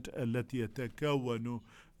الكيانات التي يتكون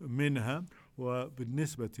منها،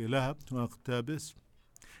 وبالنسبة لها نقتبس: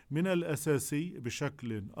 من الأساسي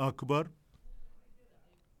بشكل أكبر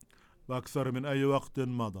وأكثر من أي وقت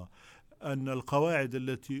مضى أن القواعد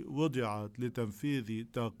التي وضعت لتنفيذ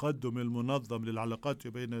تقدم المنظم للعلاقات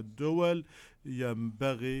بين الدول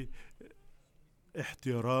ينبغي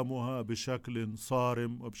احترامها بشكل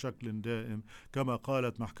صارم وبشكل دائم، كما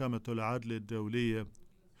قالت محكمة العدل الدولية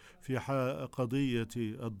في قضية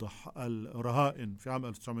الرهائن في عام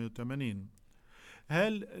 1980.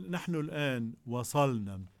 هل نحن الآن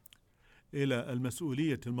وصلنا إلى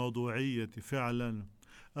المسؤولية الموضوعية فعلا؟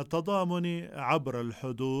 التضامن عبر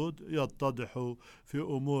الحدود يتضح في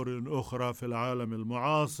أمور أخرى في العالم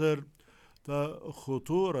المعاصر،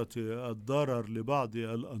 فخطورة الضرر لبعض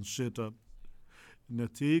الأنشطة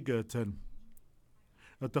نتيجة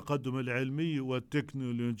التقدم العلمي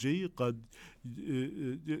والتكنولوجي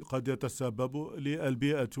قد يتسبب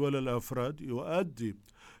للبيئة وللأفراد، يؤدي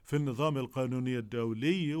في النظام القانوني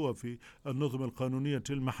الدولي وفي النظم القانونية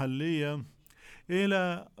المحلية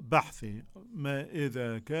إلى بحث ما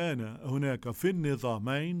إذا كان هناك في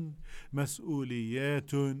النظامين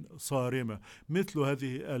مسؤوليات صارمة. مثل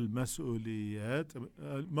هذه المسؤوليات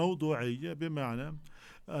موضوعية، بمعنى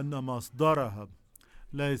أن مصدرها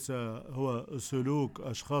ليس هو سلوك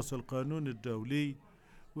أشخاص القانون الدولي،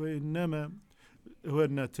 وإنما هو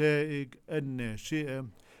النتائج الناشئة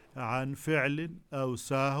عن فعل أو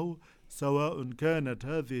سهو، سواء كانت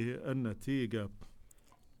هذه النتيجة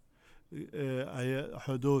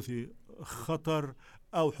حدوث خطر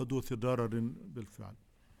أو حدوث ضرر بالفعل.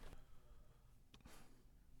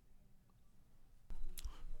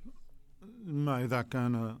 ما إذا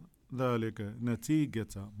كان ذلك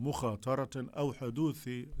نتيجة مخاطرة أو حدوث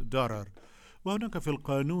ضرر. وهناك في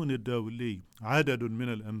القانون الدولي عدد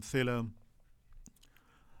من الأمثلة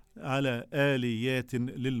على آليات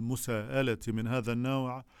للمساءلة من هذا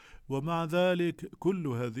النوع، ومع ذلك كل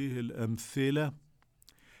هذه الأمثلة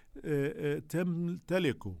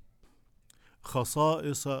تمتلك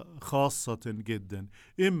خصائص خاصة جدا،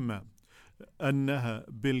 إما أنها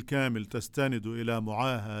بالكامل تستند إلى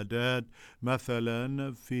معاهدات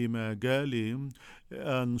مثلا في مجال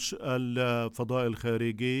الفضاء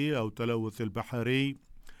الخارجي أو التلوث البحري،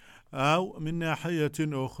 أو من ناحية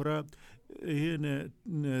أخرى هي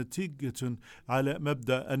نتيجة على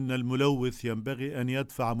مبدأ أن الملوث ينبغي أن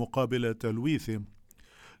يدفع مقابل تلويثه.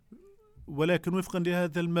 ولكن وفقا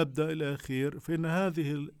لهذا المبدأ الأخير فإن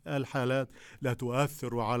هذه الحالات لا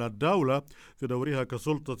تؤثر على الدولة في دورها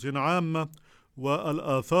كسلطة عامة،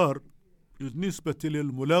 والآثار بالنسبة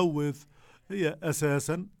للملوث هي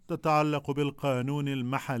أساسا تتعلق بالقانون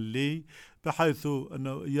المحلي، بحيث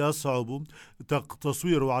أنه يصعب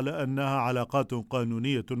تصوير على أنها علاقات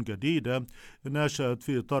قانونية جديدة نشأت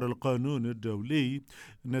في إطار القانون الدولي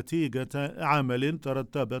نتيجة عمل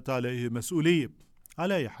ترتبت عليه مسؤولية.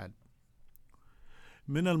 على أي حال،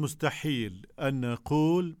 من المستحيل أن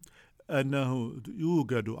نقول أنه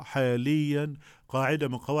يوجد حاليا قاعدة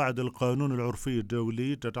من قواعد القانون العرفي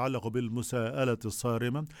الدولي تتعلق بالمساءلة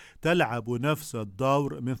الصارمة تلعب نفس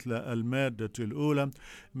الدور مثل المادة الأولى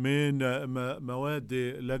من مواد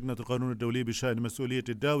لجنة القانون الدولي بشأن مسؤولية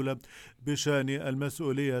الدولة بشأن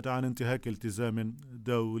المسؤولية عن انتهاك التزام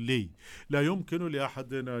دولي. لا يمكن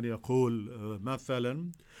لأحد أن يقول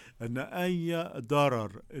مثلا أن أي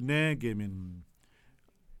ضرر ناجم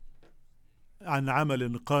عن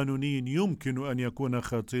عمل قانوني يمكن أن يكون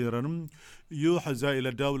خطيرا يحزى إلى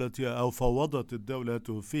الدولة أو فوضت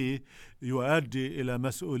الدولة فيه يؤدي إلى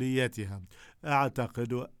مسؤوليتها.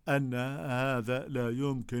 أعتقد أن هذا لا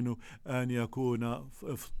يمكن أن يكون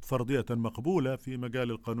فرضية مقبولة في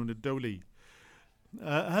مجال القانون الدولي.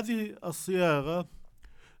 هذه الصياغة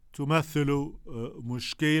تمثل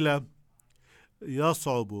مشكلة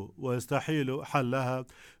يصعب ويستحيل حلها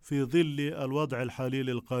في ظل الوضع الحالي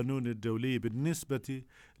للقانون الدولي بالنسبة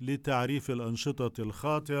لتعريف الأنشطة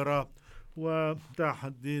الخاطرة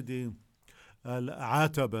وتحديد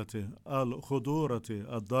العتبة الخطورة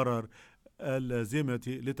الضرر اللازمة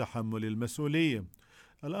لتحمل المسؤولية.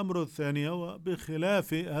 الأمر الثاني،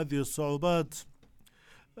 وبخلاف هذه الصعوبات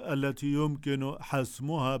التي يمكن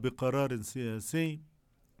حسمها بقرار سياسي،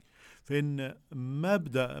 فإن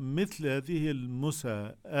مبدأ مثل هذه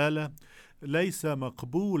المساءلة ليس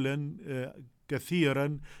مقبولا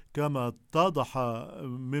كثيرا كما اتضح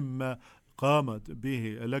مما قامت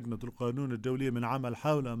به لجنة القانون الدولي من عمل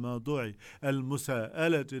حول موضوع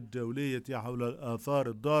المساءلة الدولية حول الآثار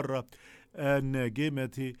الضارة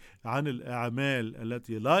الناجمة عن الأعمال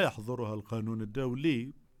التي لا يحظرها القانون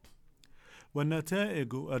الدولي.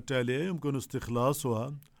 والنتائج التالية يمكن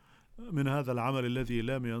استخلاصها من هذا العمل الذي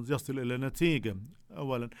لم يصل إلى نتيجة.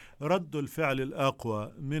 أولا، رد الفعل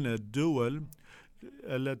الأقوى من الدول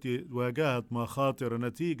التي واجهت مخاطر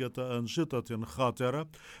نتيجة أنشطة خاطرة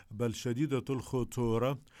بل شديدة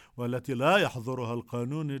الخطورة والتي لا يحظرها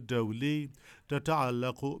القانون الدولي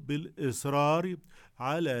تتعلق بالإصرار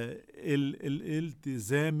على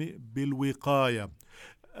الالتزام بالوقاية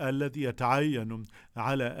الذي يتعين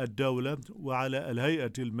على الدولة وعلى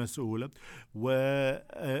الهيئة المسؤولة،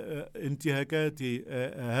 وانتهاكات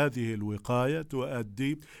هذه الوقاية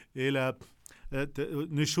تؤدي إلى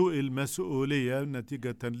نشوء المسؤولية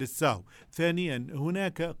نتيجة للسهو. ثانيا،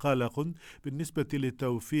 هناك قلق بالنسبة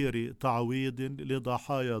لتوفير تعويض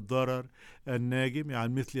لضحايا الضرر الناجم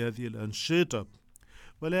عن مثل هذه الأنشطة،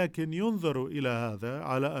 ولكن ينظر إلى هذا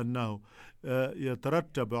على أنه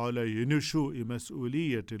يترتب عليه نشوء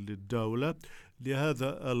مسؤولية للدولة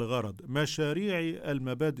لهذا الغرض. مشاريع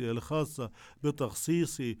المبادئ الخاصة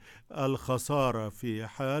بتخصيص الخسارة في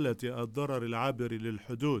حالة الضرر العابر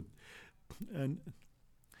للحدود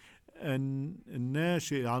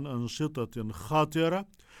الناشئ عن أنشطة خطرة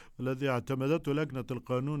الذي اعتمدته لجنة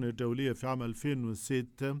القانون الدولية في عام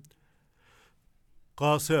 2006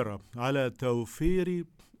 قاصرة على توفير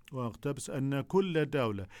واقتبس أن كل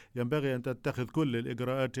دولة ينبغي أن تتخذ كل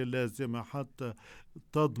الإجراءات اللازمة حتى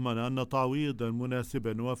تضمن أن تعويضا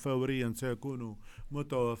مناسبا وفوريا سيكون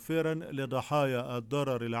متوفرا لضحايا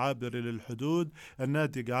الضرر العابر للحدود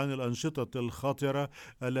الناتج عن الأنشطة الخطرة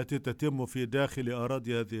التي تتم في داخل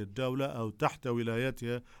أراضي هذه الدولة أو تحت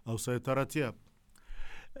ولايتها أو سيطرتها.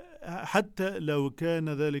 حتى لو كان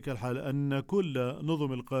ذلك الحال أن كل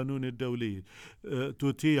نظم القانون الدولي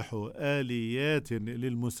تتيح آليات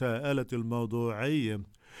للمساءلة الموضوعية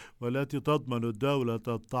والتي تضمن الدولة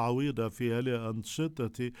التعويض في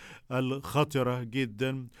الأنشطة الخطرة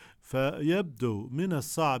جدا. فيبدو من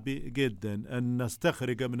الصعب جدا أن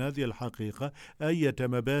نستخرج من هذه الحقيقة أي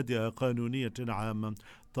مبادئ قانونية عامة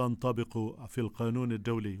تنطبق في القانون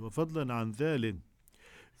الدولي. وفضلا عن ذلك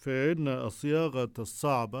فإن الصياغة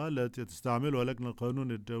الصعبة التي تستعملها لجنة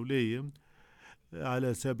القانون الدولي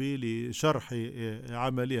على سبيل شرح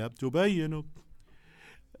عملها تبين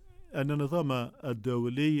أن النظام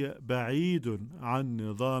الدولي بعيد عن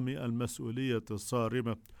نظام المسؤولية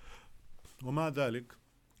الصارمة، ومع ذلك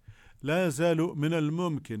لا يزال من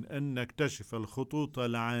الممكن أن نكتشف الخطوط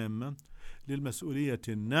العامة للمسؤولية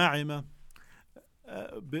الناعمة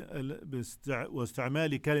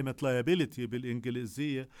واستعمال كلمة liability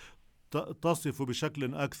بالإنجليزية تصف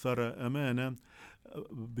بشكل أكثر أمانة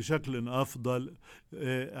بشكل أفضل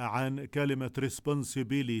عن كلمة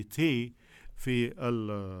responsibility في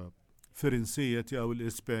الفرنسية أو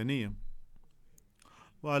الإسبانية.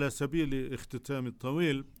 وعلى سبيل الاختتام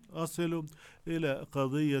الطويل أصل إلى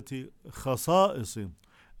قضية خصائص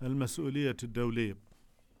المسؤولية الدولية.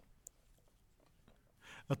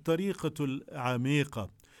 الطريقة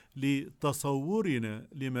العميقة لتصورنا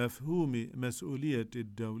لمفهوم مسؤولية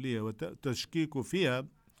الدولية وتشكيك فيها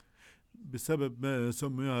بسبب ما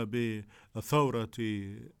يسميها بثورة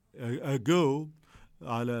أجو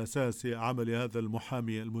على أساس عمل هذا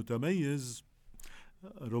المحامي المتميز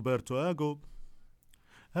روبرتو أجو.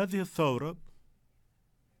 هذه الثورة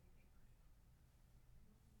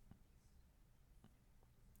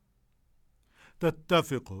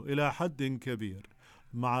تتفق إلى حد كبير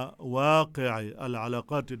مع واقع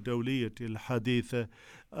العلاقات الدولية الحديثة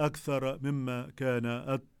أكثر مما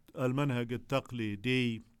كان المنهج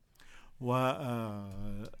التقليدي،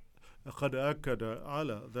 وقد أكد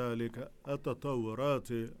على ذلك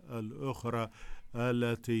التطورات الأخرى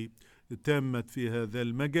التي تمت في هذا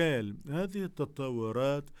المجال. هذه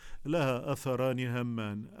التطورات لها أثران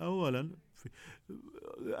هامان. أولا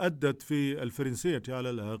أدت في الفرنسية على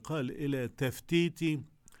الأقل إلى تفتيت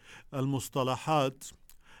المصطلحات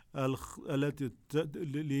التي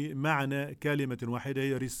لمعنى كلمة واحدة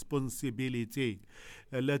هي responsibility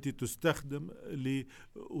التي تستخدم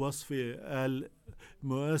لوصف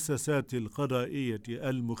المؤسسات القضائية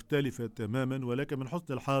المختلفة تماما، ولكن من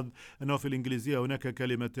حسن الحظ أنه في الإنجليزية هناك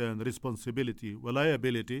كلمتان responsibility و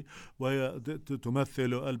liability، وهي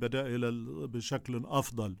تمثل البدائل بشكل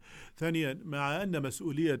أفضل. ثانيا، مع أن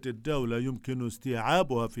مسؤولية الدولة يمكن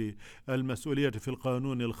استيعابها في المسؤولية في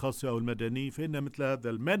القانون الخاص أو المدني، فإن مثل هذا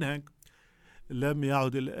المنهج لم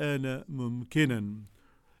يعد الآن ممكنا.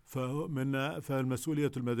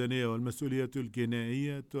 فالمسؤولية المدنية والمسؤولية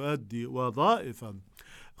الجنائية تؤدي وظائفا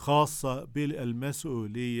خاصة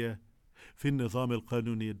بالمسؤولية في النظام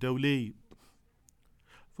القانوني الدولي.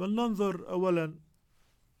 فلننظر أولا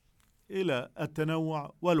إلى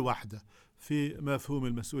التنوع والوحدة في مفهوم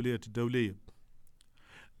المسؤولية الدولية،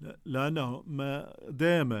 لأنه ما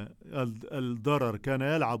دام الضرر كان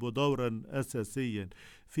يلعب دورا أساسيا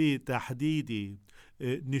في تحديد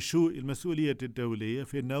نشوء المسؤولية الدولية،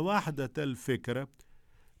 فإن وحدة الفكرة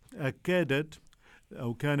أكدت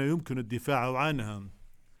أو كان يمكن الدفاع عنها.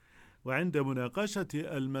 وعند مناقشة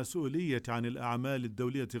المسؤولية عن الأعمال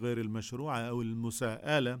الدولية غير المشروعة أو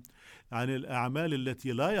المساءلة عن الأعمال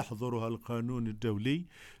التي لا يحظرها القانون الدولي،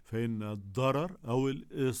 فإن الضرر أو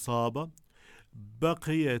الإصابة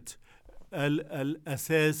بقيت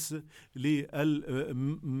الأساس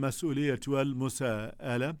للمسؤولية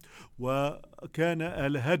والمساءلة، وكان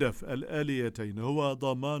الهدف الآليتين هو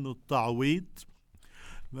ضمان التعويض،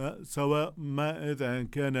 سواء ما إذا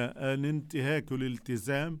كان الانتهاك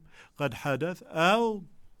الالتزام قد حدث أو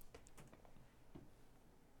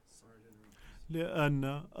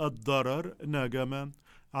لأن الضرر نجم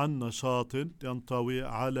عن نشاط ينطوي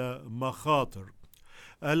على مخاطر.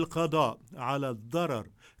 القضاء على الضرر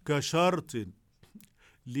كشرط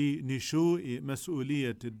لنشوء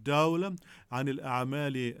مسؤولية الدولة عن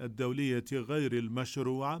الأعمال الدولية غير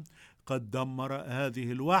المشروعة قد دمر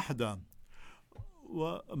هذه الوحدة.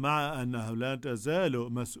 ومع أنه لا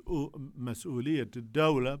تزال مسؤولية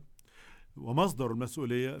الدولة ومصدر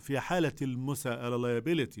المسؤولية في حالة المساءلة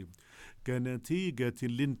liability كنتيجة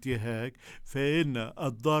الانتهاك، فإن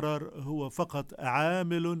الضرر هو فقط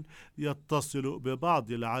عامل يتصل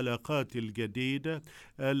ببعض العلاقات الجديدة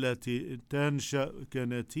التي تنشأ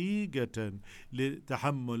كنتيجة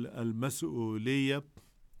لتحمل المسؤولية،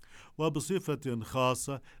 وبصفة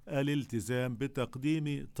خاصة الالتزام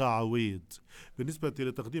بتقديم تعويض. بالنسبة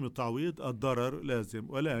لتقديم التعويض الضرر لازم،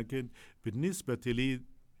 ولكن بالنسبة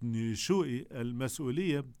لنشوء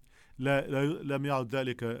المسؤولية لم يعد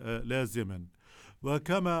ذلك لازما.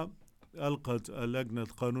 وكما ألقت اللجنة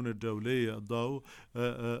القانون الدولي الضوء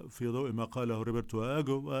في ضوء ما قاله روبرتو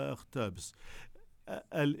أجو واختابس.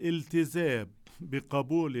 الالتزام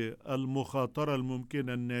بقبول المخاطرة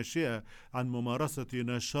الممكنة الناشئة عن ممارسة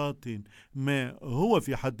نشاط ما هو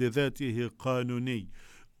في حد ذاته قانوني،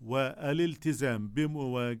 والالتزام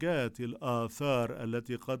بمواجهة الآثار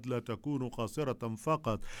التي قد لا تكون قاصرة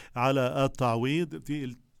فقط على التعويض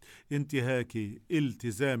في انتهاك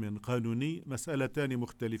التزام قانوني مسألتان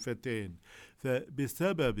مختلفتان.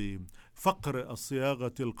 فبسبب فقر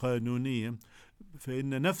الصياغة القانونية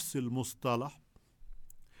فإن نفس المصطلح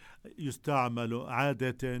يستعمل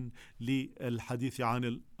عادة للحديث عن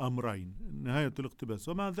الأمرين. نهاية الاقتباس.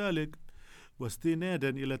 ومع ذلك واستنادا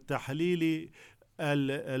إلى التحليل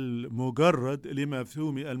المجرد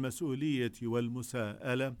لمفهوم المسؤولية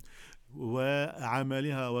والمساءلة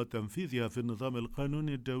وعملها وتنفيذها في النظام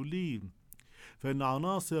القانوني الدولي، فإن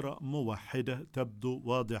عناصر موحدة تبدو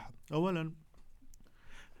واضحة. أولا،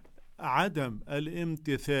 عدم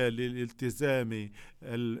الامتثال للالتزام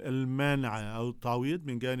المانع أو التعويض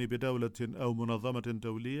من جانب دولة أو منظمة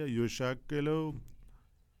دولية يشكل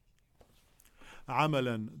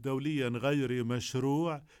عملا دوليا غير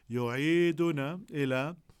مشروع يعيدنا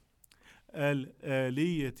إلى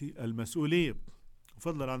الآلية المسؤولية.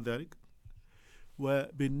 فضلا عن ذلك،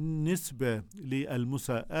 وبالنسبة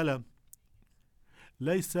للمساءلة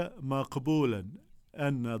ليس مقبولا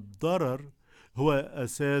أن الضرر هو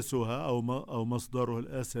أساسها أو مصدره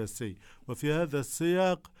الأساسي. وفي هذا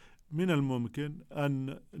السياق من الممكن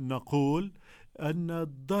أن نقول أن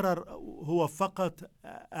الضرر هو فقط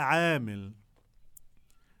عامل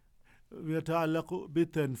يتعلق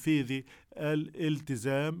بتنفيذ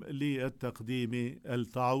الالتزام للتقديم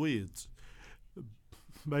التعويض،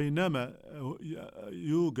 بينما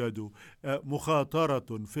يوجد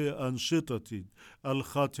مخاطرة في أنشطة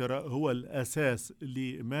الخاطرة هو الأساس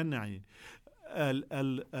لمنع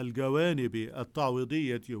الجوانب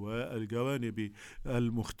التعويضية والجوانب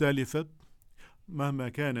المختلفة مهما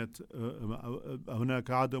كانت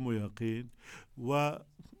هناك عدم يقين.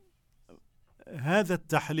 هذا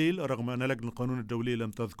التحليل رغم أن لجنة القانون الدولي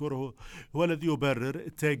لم تذكره هو الذي يبرر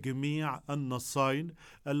تجميع النصين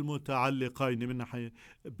المتعلقين من ناحية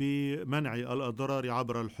بمنع الأضرار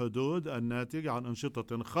عبر الحدود الناتج عن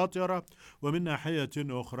أنشطة خطرة، ومن ناحية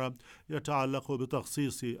أخرى يتعلق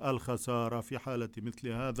بتخصيص الخسارة في حالة مثل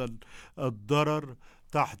هذا الضرر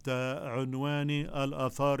تحت عنوان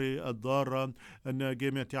الآثار الضارة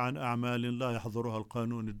الناجمة عن أعمال لا يحظرها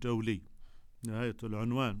القانون الدولي. نهاية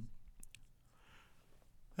العنوان.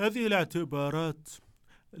 هذه الاعتبارات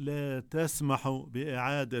لا تسمح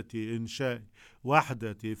بإعادة إنشاء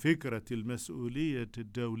وحدة فكرة المسؤولية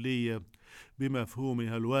الدولية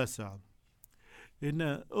بمفهومها الواسع.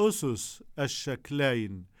 إن أسس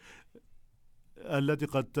الشكلين التي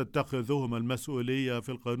قد تتخذهما المسؤولية في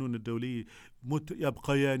القانون الدولي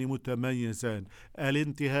يبقيان متميزان: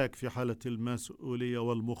 الانتهاك في حالة المسؤولية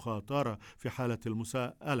والمخاطرة في حالة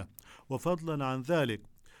المساءلة. وفضلا عن ذلك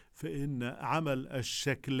فإن عمل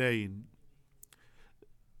الشكلين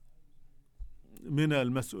من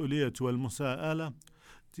المسؤولية والمساءلة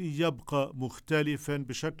يبقى مختلفا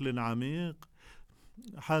بشكل عميق،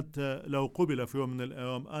 حتى لو قبل في يوم من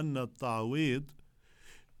الأيام أن التعويض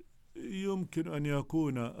يمكن أن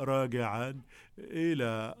يكون راجعا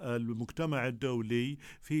إلى المجتمع الدولي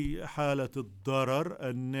في حالة الضرر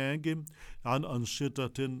الناجم عن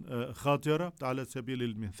أنشطة خطرة، على سبيل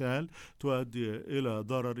المثال تؤدي إلى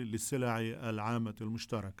ضرر للسلع العامة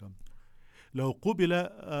المشتركة. لو قبل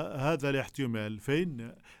هذا الاحتمال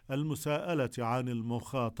فإن المساءلة عن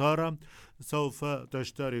المخاطرة سوف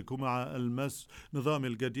تشترك مع النظام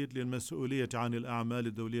الجديد للمسؤولية عن الأعمال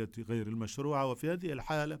الدولية غير المشروعة. وفي هذه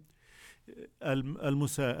الحالة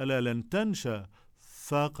المساءلة لن تنشأ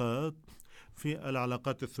فقط في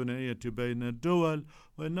العلاقات الثنائية بين الدول،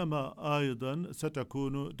 وإنما أيضا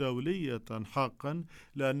ستكون دولية حقا،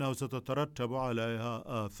 لأنه ستترتب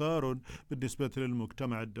عليها آثار بالنسبة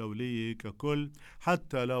للمجتمع الدولي ككل،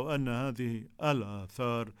 حتى لو أن هذه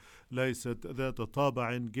الآثار ليست ذات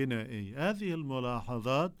طابع جنائي. هذه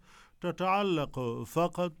الملاحظات تتعلق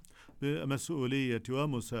فقط بمسؤولية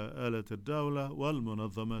ومساءلة الدولة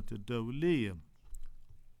والمنظمات الدولية.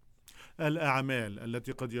 الأعمال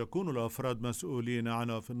التي قد يكون الأفراد مسؤولين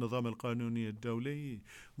عنها في النظام القانوني الدولي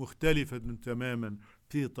مختلفة تماما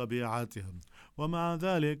في طبيعتها، ومع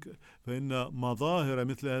ذلك فإن مظاهر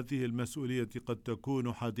مثل هذه المسؤولية قد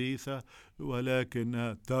تكون حديثة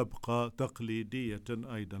ولكنها تبقى تقليدية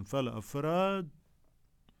أيضا. فالأفراد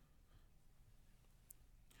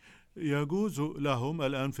يجوز لهم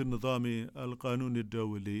الآن في النظام القانوني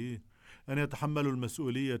الدولي أن يتحملوا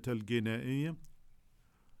المسؤولية الجنائية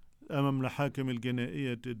أمام المحاكم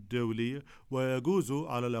الجنائية الدولية، ويجوز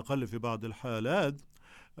على الأقل في بعض الحالات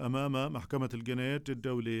أمام محكمة الجنايات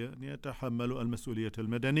الدولية أن يتحملوا المسؤولية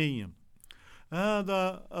المدنية.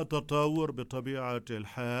 هذا التطور بطبيعة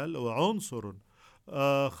الحال وعنصر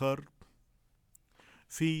آخر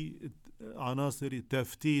في عناصر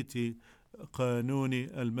تفتيت قانون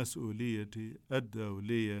المسؤولية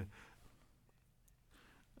الدولية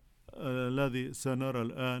الذي سنرى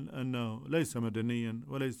الآن أنه ليس مدنيا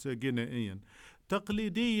وليس جنائيا.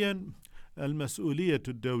 تقليديا المسؤولية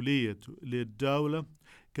الدولية للدولة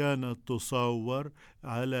كانت تصور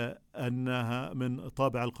على أنها من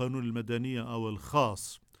طابع القانون المدني أو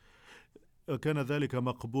الخاص، وكان ذلك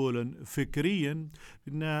مقبولا فكريا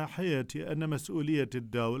من ناحية أن مسؤولية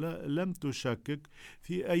الدولة لم تشكك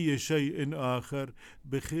في أي شيء آخر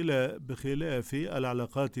بخلاف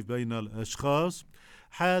العلاقات بين الأشخاص،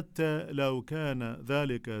 حتى لو كان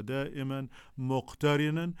ذلك دائما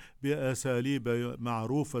مقترنا بأساليب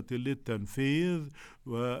معروفة للتنفيذ،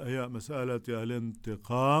 وهي مسألة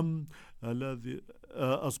الانتقام الذي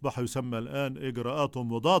أصبح يسمى الآن إجراءات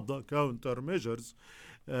مضادة counter measures.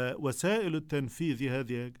 وسائل التنفيذ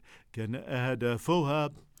هذه كان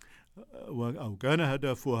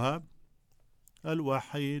هدفها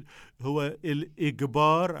الوحيد هو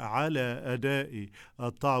الإجبار على أداء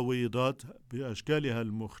التعويضات بأشكالها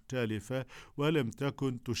المختلفة، ولم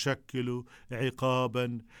تكن تشكل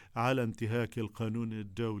عقابا على انتهاك القانون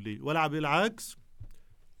الدولي. ولا بالعكس،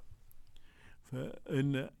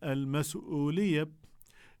 فإن المسؤولية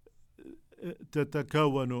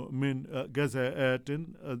تتكون من جزاءات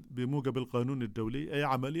بموجب القانون الدولي، أي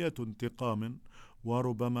عملية انتقام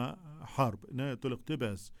وربما حرب، نهاية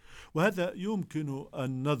الاقتباس. وهذا يمكن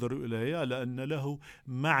النظر إليه على أن له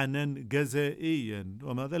معنى جزائيا،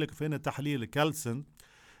 ومع ذلك فإن تحليل كالسن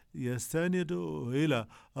يستند إلى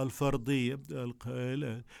الفرضية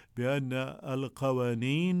القائلة بأن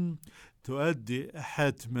القوانين تؤدي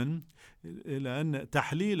حتما إلى أن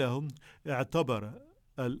تحليلهم اعتبر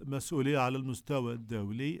المسؤولية على المستوى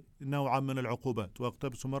الدولي نوعا من العقوبات.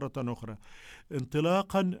 واقتبس مرة أخرى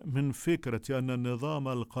انطلاقا من فكرة أن النظام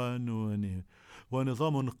القانوني هو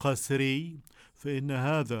نظام قسري، فإن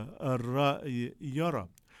هذا الرأي يرى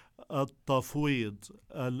التفويض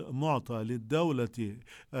المعطى للدولة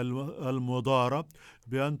المضارة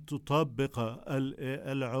بأن تطبق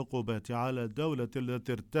العقوبات على الدولة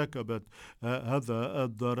التي ارتكبت هذا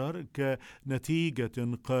الضرر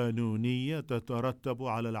كنتيجة قانونية تترتب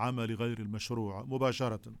على العمل غير المشروع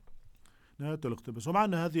مباشرة. نهاية الاقتباس. ومع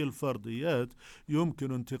أن هذه الفرضيات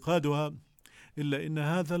يمكن انتقادها، إلا أن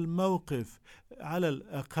هذا الموقف على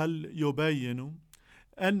الأقل يبين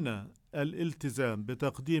أن الالتزام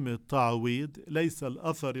بتقديم التعويض ليس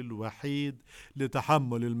الأثر الوحيد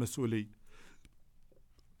لتحمل المسؤولية،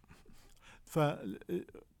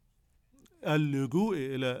 فاللجوء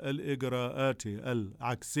إلى الإجراءات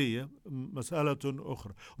العكسية مسألة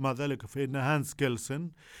أخرى. ومع ذلك فإن هانس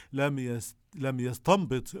كيلسن لم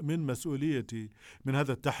يستنبط من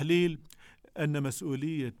هذا التحليل أن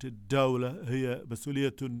مسؤولية الدولة هي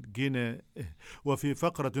مسؤولية جنائية. وفي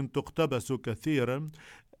فقرة تقتبس كثيرا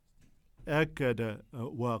أكد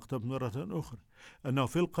واقتبس مرة أخرى أنه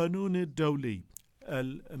في القانون الدولي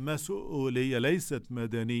المسؤولية ليست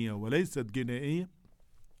مدنية وليست جنائية.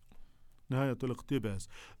 نهاية الاقتباس.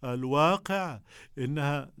 الواقع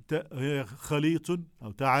إنها هي خليط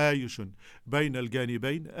أو تعايش بين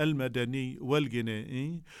الجانبين المدني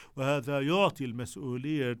والجنائي، وهذا يعطي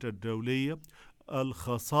المسؤولية الدولية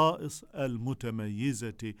الخصائص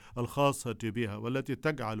المتميزة الخاصة بها، والتي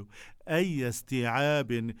تجعل أي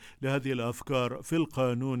استيعاب لهذه الأفكار في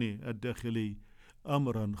القانون الداخلي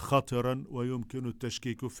أمرا خطرا ويمكن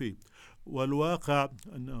التشكيك فيه. والواقع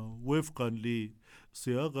أنه وفقا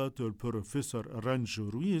لصياغة البروفيسور رانجو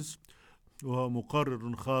رويز، وهو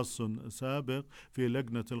مقرر خاص سابق في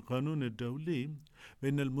لجنة القانون الدولي،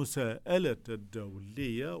 بأن المساءلة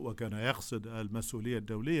الدولية، وكان يقصد المسؤولية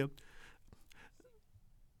الدولية،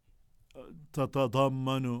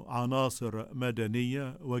 تتضمن عناصر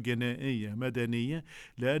مدنية وجنائية. مدنية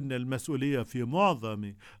لأن المسؤولية في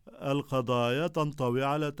معظم القضايا تنطوي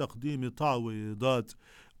على تقديم تعويضات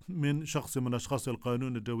من شخص من أشخاص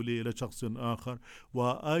القانون الدولي إلى شخص آخر،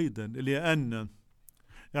 وأيضا لأن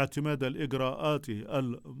اعتماد الإجراءات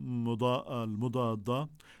المضادة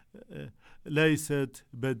ليست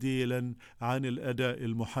بديلا عن الأداء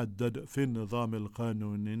المحدد في النظام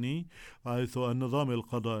القانوني، حيث النظام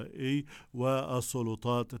القضائي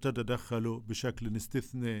والسلطات تتدخل بشكل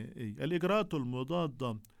استثنائي. الإجراءات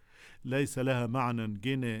المضادة ليس لها معنى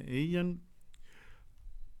جنائيا،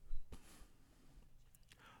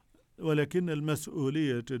 ولكن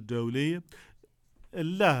المسؤولية الدولية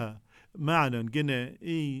لها معنى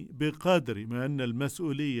جنائي بقدر ما أن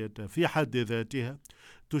المسؤولية في حد ذاتها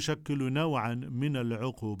تشكل نوعا من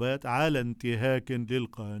العقوبات على انتهاك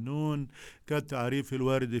للقانون، كالتعريف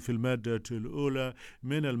الوارد في المادة الأولى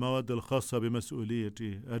من المواد الخاصة بمسؤولية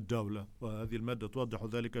الدولة، وهذه المادة توضح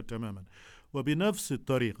ذلك تماما. وبنفس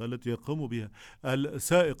الطريقة التي يقوم بها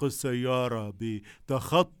السائق السيارة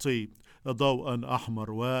بتخطي ضوء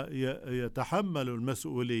أحمر ويتحمل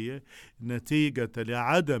المسؤولية نتيجة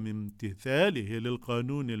لعدم امتثاله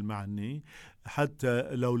للقانون المعني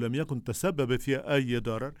حتى لو لم يكن تسبب في أي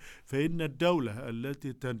ضرر، فإن الدولة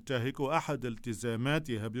التي تنتهك أحد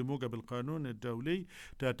التزاماتها بموجب القانون الدولي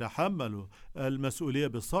تتحمل المسؤولية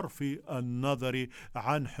بصرف النظر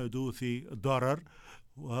عن حدوث ضرر،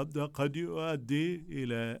 وهذا قد يؤدي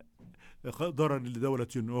إلى ضرر لدولة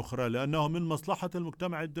أخرى، لأنه من مصلحة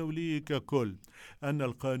المجتمع الدولي ككل أن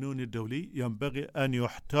القانون الدولي ينبغي أن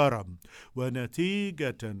يحترم.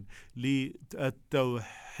 ونتيجة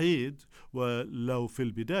للتوحيد ولو في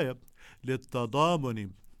البداية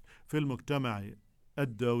للتضامن في المجتمع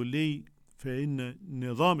الدولي، فإن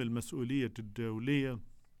نظام المسؤولية الدولية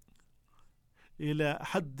إلى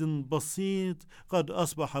حد بسيط قد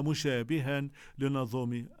أصبح مشابها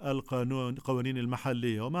لنظام القوانين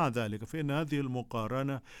المحلية، ومع ذلك فإن هذه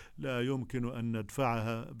المقارنة لا يمكن أن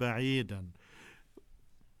ندفعها بعيدا.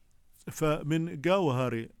 فمن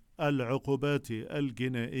جوهر العقوبات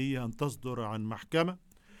الجنائية أن تصدر عن محكمة،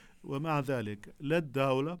 ومع ذلك لا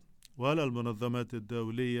الدولة ولا المنظمات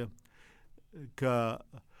الدولية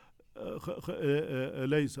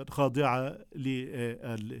ليست خاضعة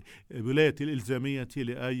للولاية الإلزامية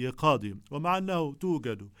لأي قاضي، ومع أنه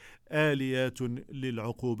توجد آليات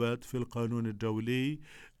للعقوبات في القانون الدولي،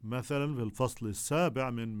 مثلا في الفصل السابع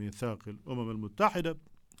من ميثاق الأمم المتحدة،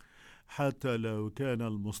 حتى لو كان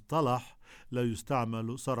المصطلح لا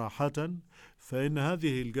يستعمل صراحة، فإن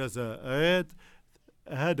هذه الجزاءات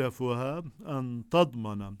هدفها أن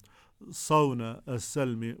تضمن صون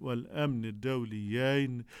السلم والأمن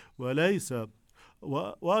الدوليين، وليس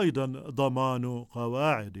وأيضا ضمان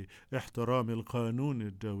قواعد احترام القانون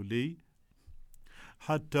الدولي،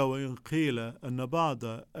 حتى وإن قيل أن بعض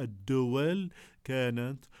الدول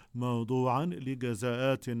كانت موضوعا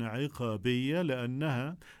لجزاءات عقابية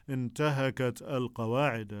لأنها انتهكت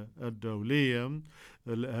القواعد الدولية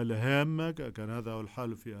الهامة. كان هذا هو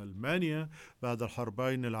الحال في ألمانيا بعد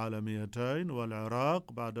الحربين العالميتين،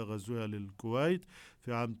 والعراق بعد غزوها للكويت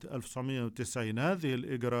في عام 1990. هذه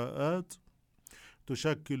الإجراءات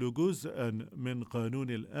تشكل جزءا من قانون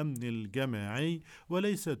الأمن الجماعي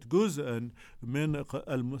وليست جزءا من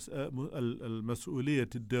المسؤولية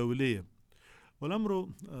الدولية. والأمر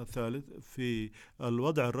الثالث في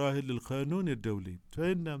الوضع الراهن للقانون الدولي،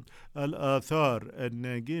 فإن الآثار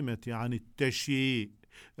الناجمة عن التشييع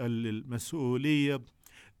المسؤولية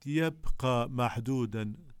يبقى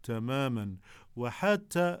محدودا تماما،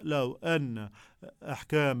 وحتى لو أن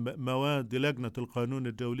أحكام مواد لجنة القانون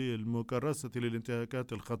الدولي المكرسة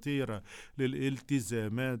للانتهاكات الخطيرة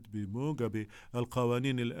للالتزامات بموجب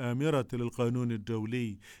القوانين الآمرة للقانون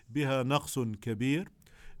الدولي بها نقص كبير،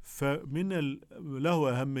 فمن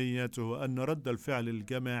له أهميته أن رد الفعل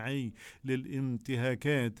الجماعي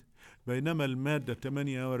للانتهاكات، بينما المادة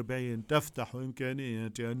 48 تفتح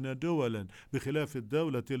إمكانية أن دولا بخلاف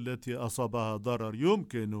الدولة التي أصابها ضرر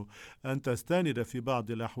يمكن أن تستند في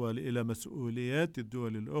بعض الأحوال إلى مسؤوليات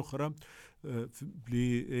الدول الأخرى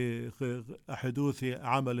لحدوث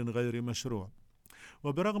عمل غير مشروع.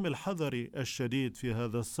 وبرغم الحذر الشديد في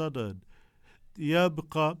هذا الصدد،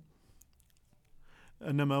 يبقى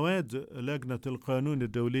أن مواد لجنة القانون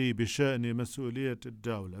الدولي بشأن مسؤولية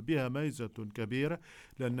الدولة بها ميزة كبيرة،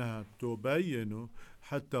 لأنها تبين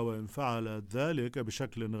حتى وإن فعلت ذلك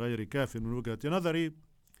بشكل غير كاف من وجهة نظري،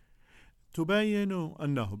 تبين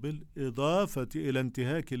أنه بالإضافة إلى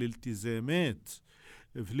انتهاك الالتزامات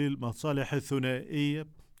في المصالح الثنائية،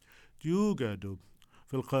 يوجد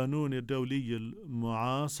في القانون الدولي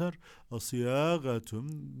المعاصر صياغة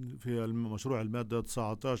في مشروع المادة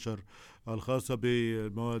 19 الخاصة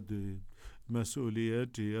بمواد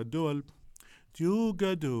مسؤوليات الدول،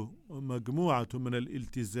 يوجد مجموعة من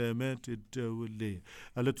الالتزامات الدولية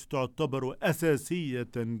التي تعتبر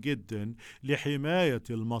أساسية جدا لحماية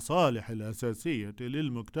المصالح الأساسية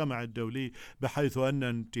للمجتمع الدولي، بحيث أن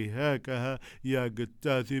انتهاكها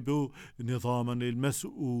يجتذب نظاما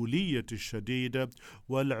المسؤولية الشديدة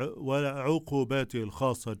والعقوبات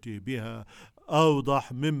الخاصة بها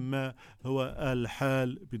أوضح مما هو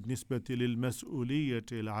الحال بالنسبة للمسؤولية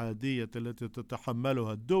العادية التي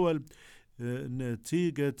تتحملها الدول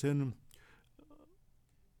نتيجة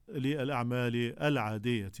للأعمال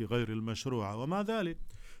العادية غير المشروعة. ومع ذلك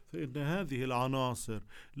فإن هذه العناصر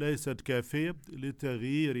ليست كافية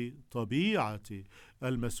لتغيير طبيعة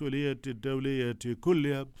المسؤولية الدولية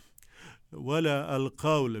كلها، ولا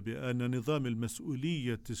القول بأن نظام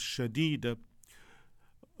المسؤولية الشديدة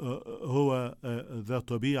هو ذا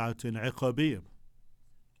طبيعة عقابية.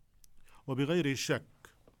 وبغير شك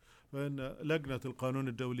فإن لجنة القانون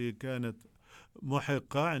الدولي كانت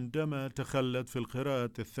محقة عندما تخلت في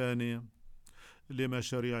القراءة الثانية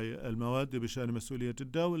لمشاريع المواد بشأن مسؤولية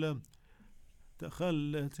الدولة،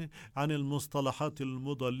 تخلت عن المصطلحات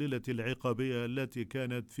المضللة العقابية التي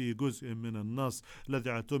كانت في جزء من النص الذي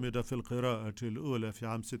اعتمد في القراءة الأولى في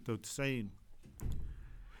عام 96.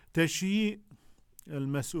 تشييء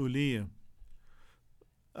المسؤولية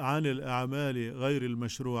عن الأعمال غير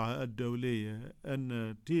المشروعة الدولية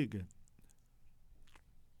الناتجة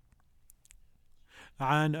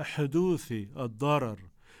عن حدوث الضرر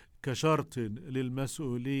كشرط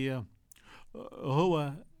للمسؤولية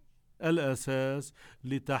هو الأساس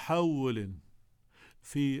لتحول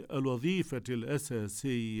في الوظيفة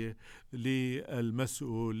الأساسية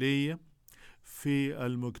للمسؤولية في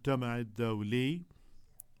المجتمع الدولي،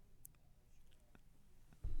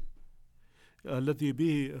 الذي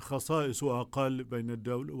به خصائص أقل بين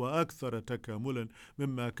الدول وأكثر تكاملا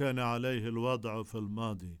مما كان عليه الوضع في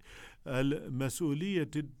الماضي. المسؤولية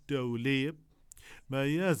الدولية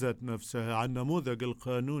ميزت نفسها عن نموذج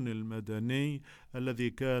القانون المدني الذي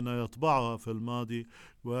كان يطبعها في الماضي،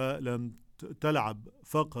 ولم تلعب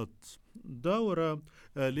فقط دور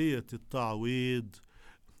آلية التعويض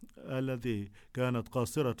الذي كانت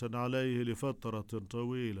قاصرة عليه لفترة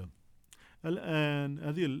طويلة. الآن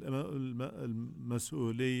هذه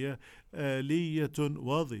المسؤولية آلية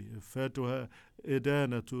وظيفتها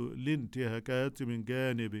إدانة الانتهاكات من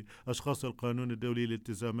جانب أشخاص القانون الدولي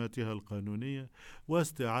لالتزاماتها القانونية،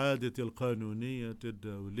 واستعادة القانونية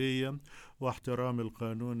الدولية واحترام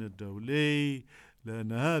القانون الدولي،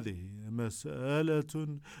 لأن هذه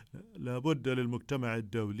مسألة لابد للمجتمع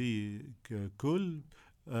الدولي ككل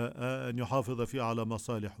أن يحافظ فيها على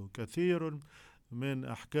مصالحه. كثير من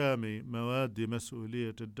أحكام مواد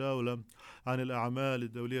مسؤولية الدولة عن الأعمال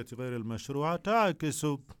الدولية غير المشروعة تعكس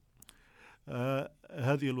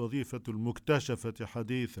هذه الوظيفة المكتشفة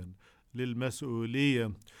حديثا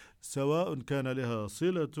للمسؤولية، سواء كان لها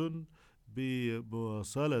صلة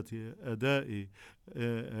بمواصلة أداء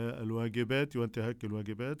الواجبات وانتهاك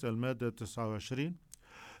الواجبات، المادة 29،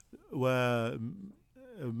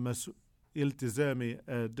 التزام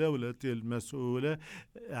الدولة المسؤولة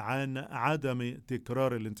عن عدم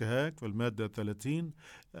تكرار الانتهاك في المادة 30،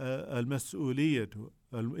 المسؤولية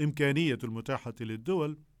الإمكانية المتاحة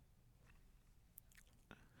للدول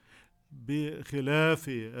بخلاف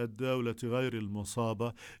الدولة غير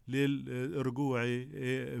المصابة للرجوع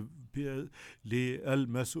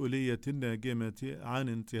للمسؤولية الناجمة عن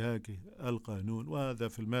انتهاك القانون، وهذا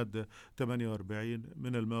في المادة 48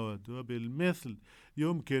 من المواد. وبالمثل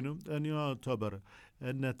يمكن أن يعتبر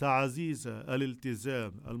أن تعزيز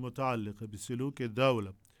الالتزام المتعلق بسلوك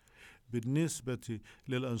الدولة بالنسبة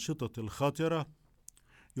للأنشطة الخطرة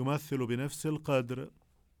يمثل بنفس القدر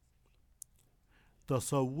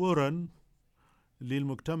تصورا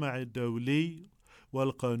للمجتمع الدولي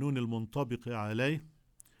والقانون المنطبق عليه،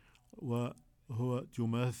 وهو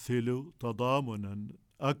يمثل تضامنا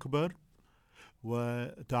أكبر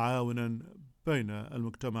وتعاونا بين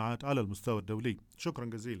المجتمعات على المستوى الدولي. شكرا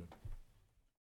جزيلا.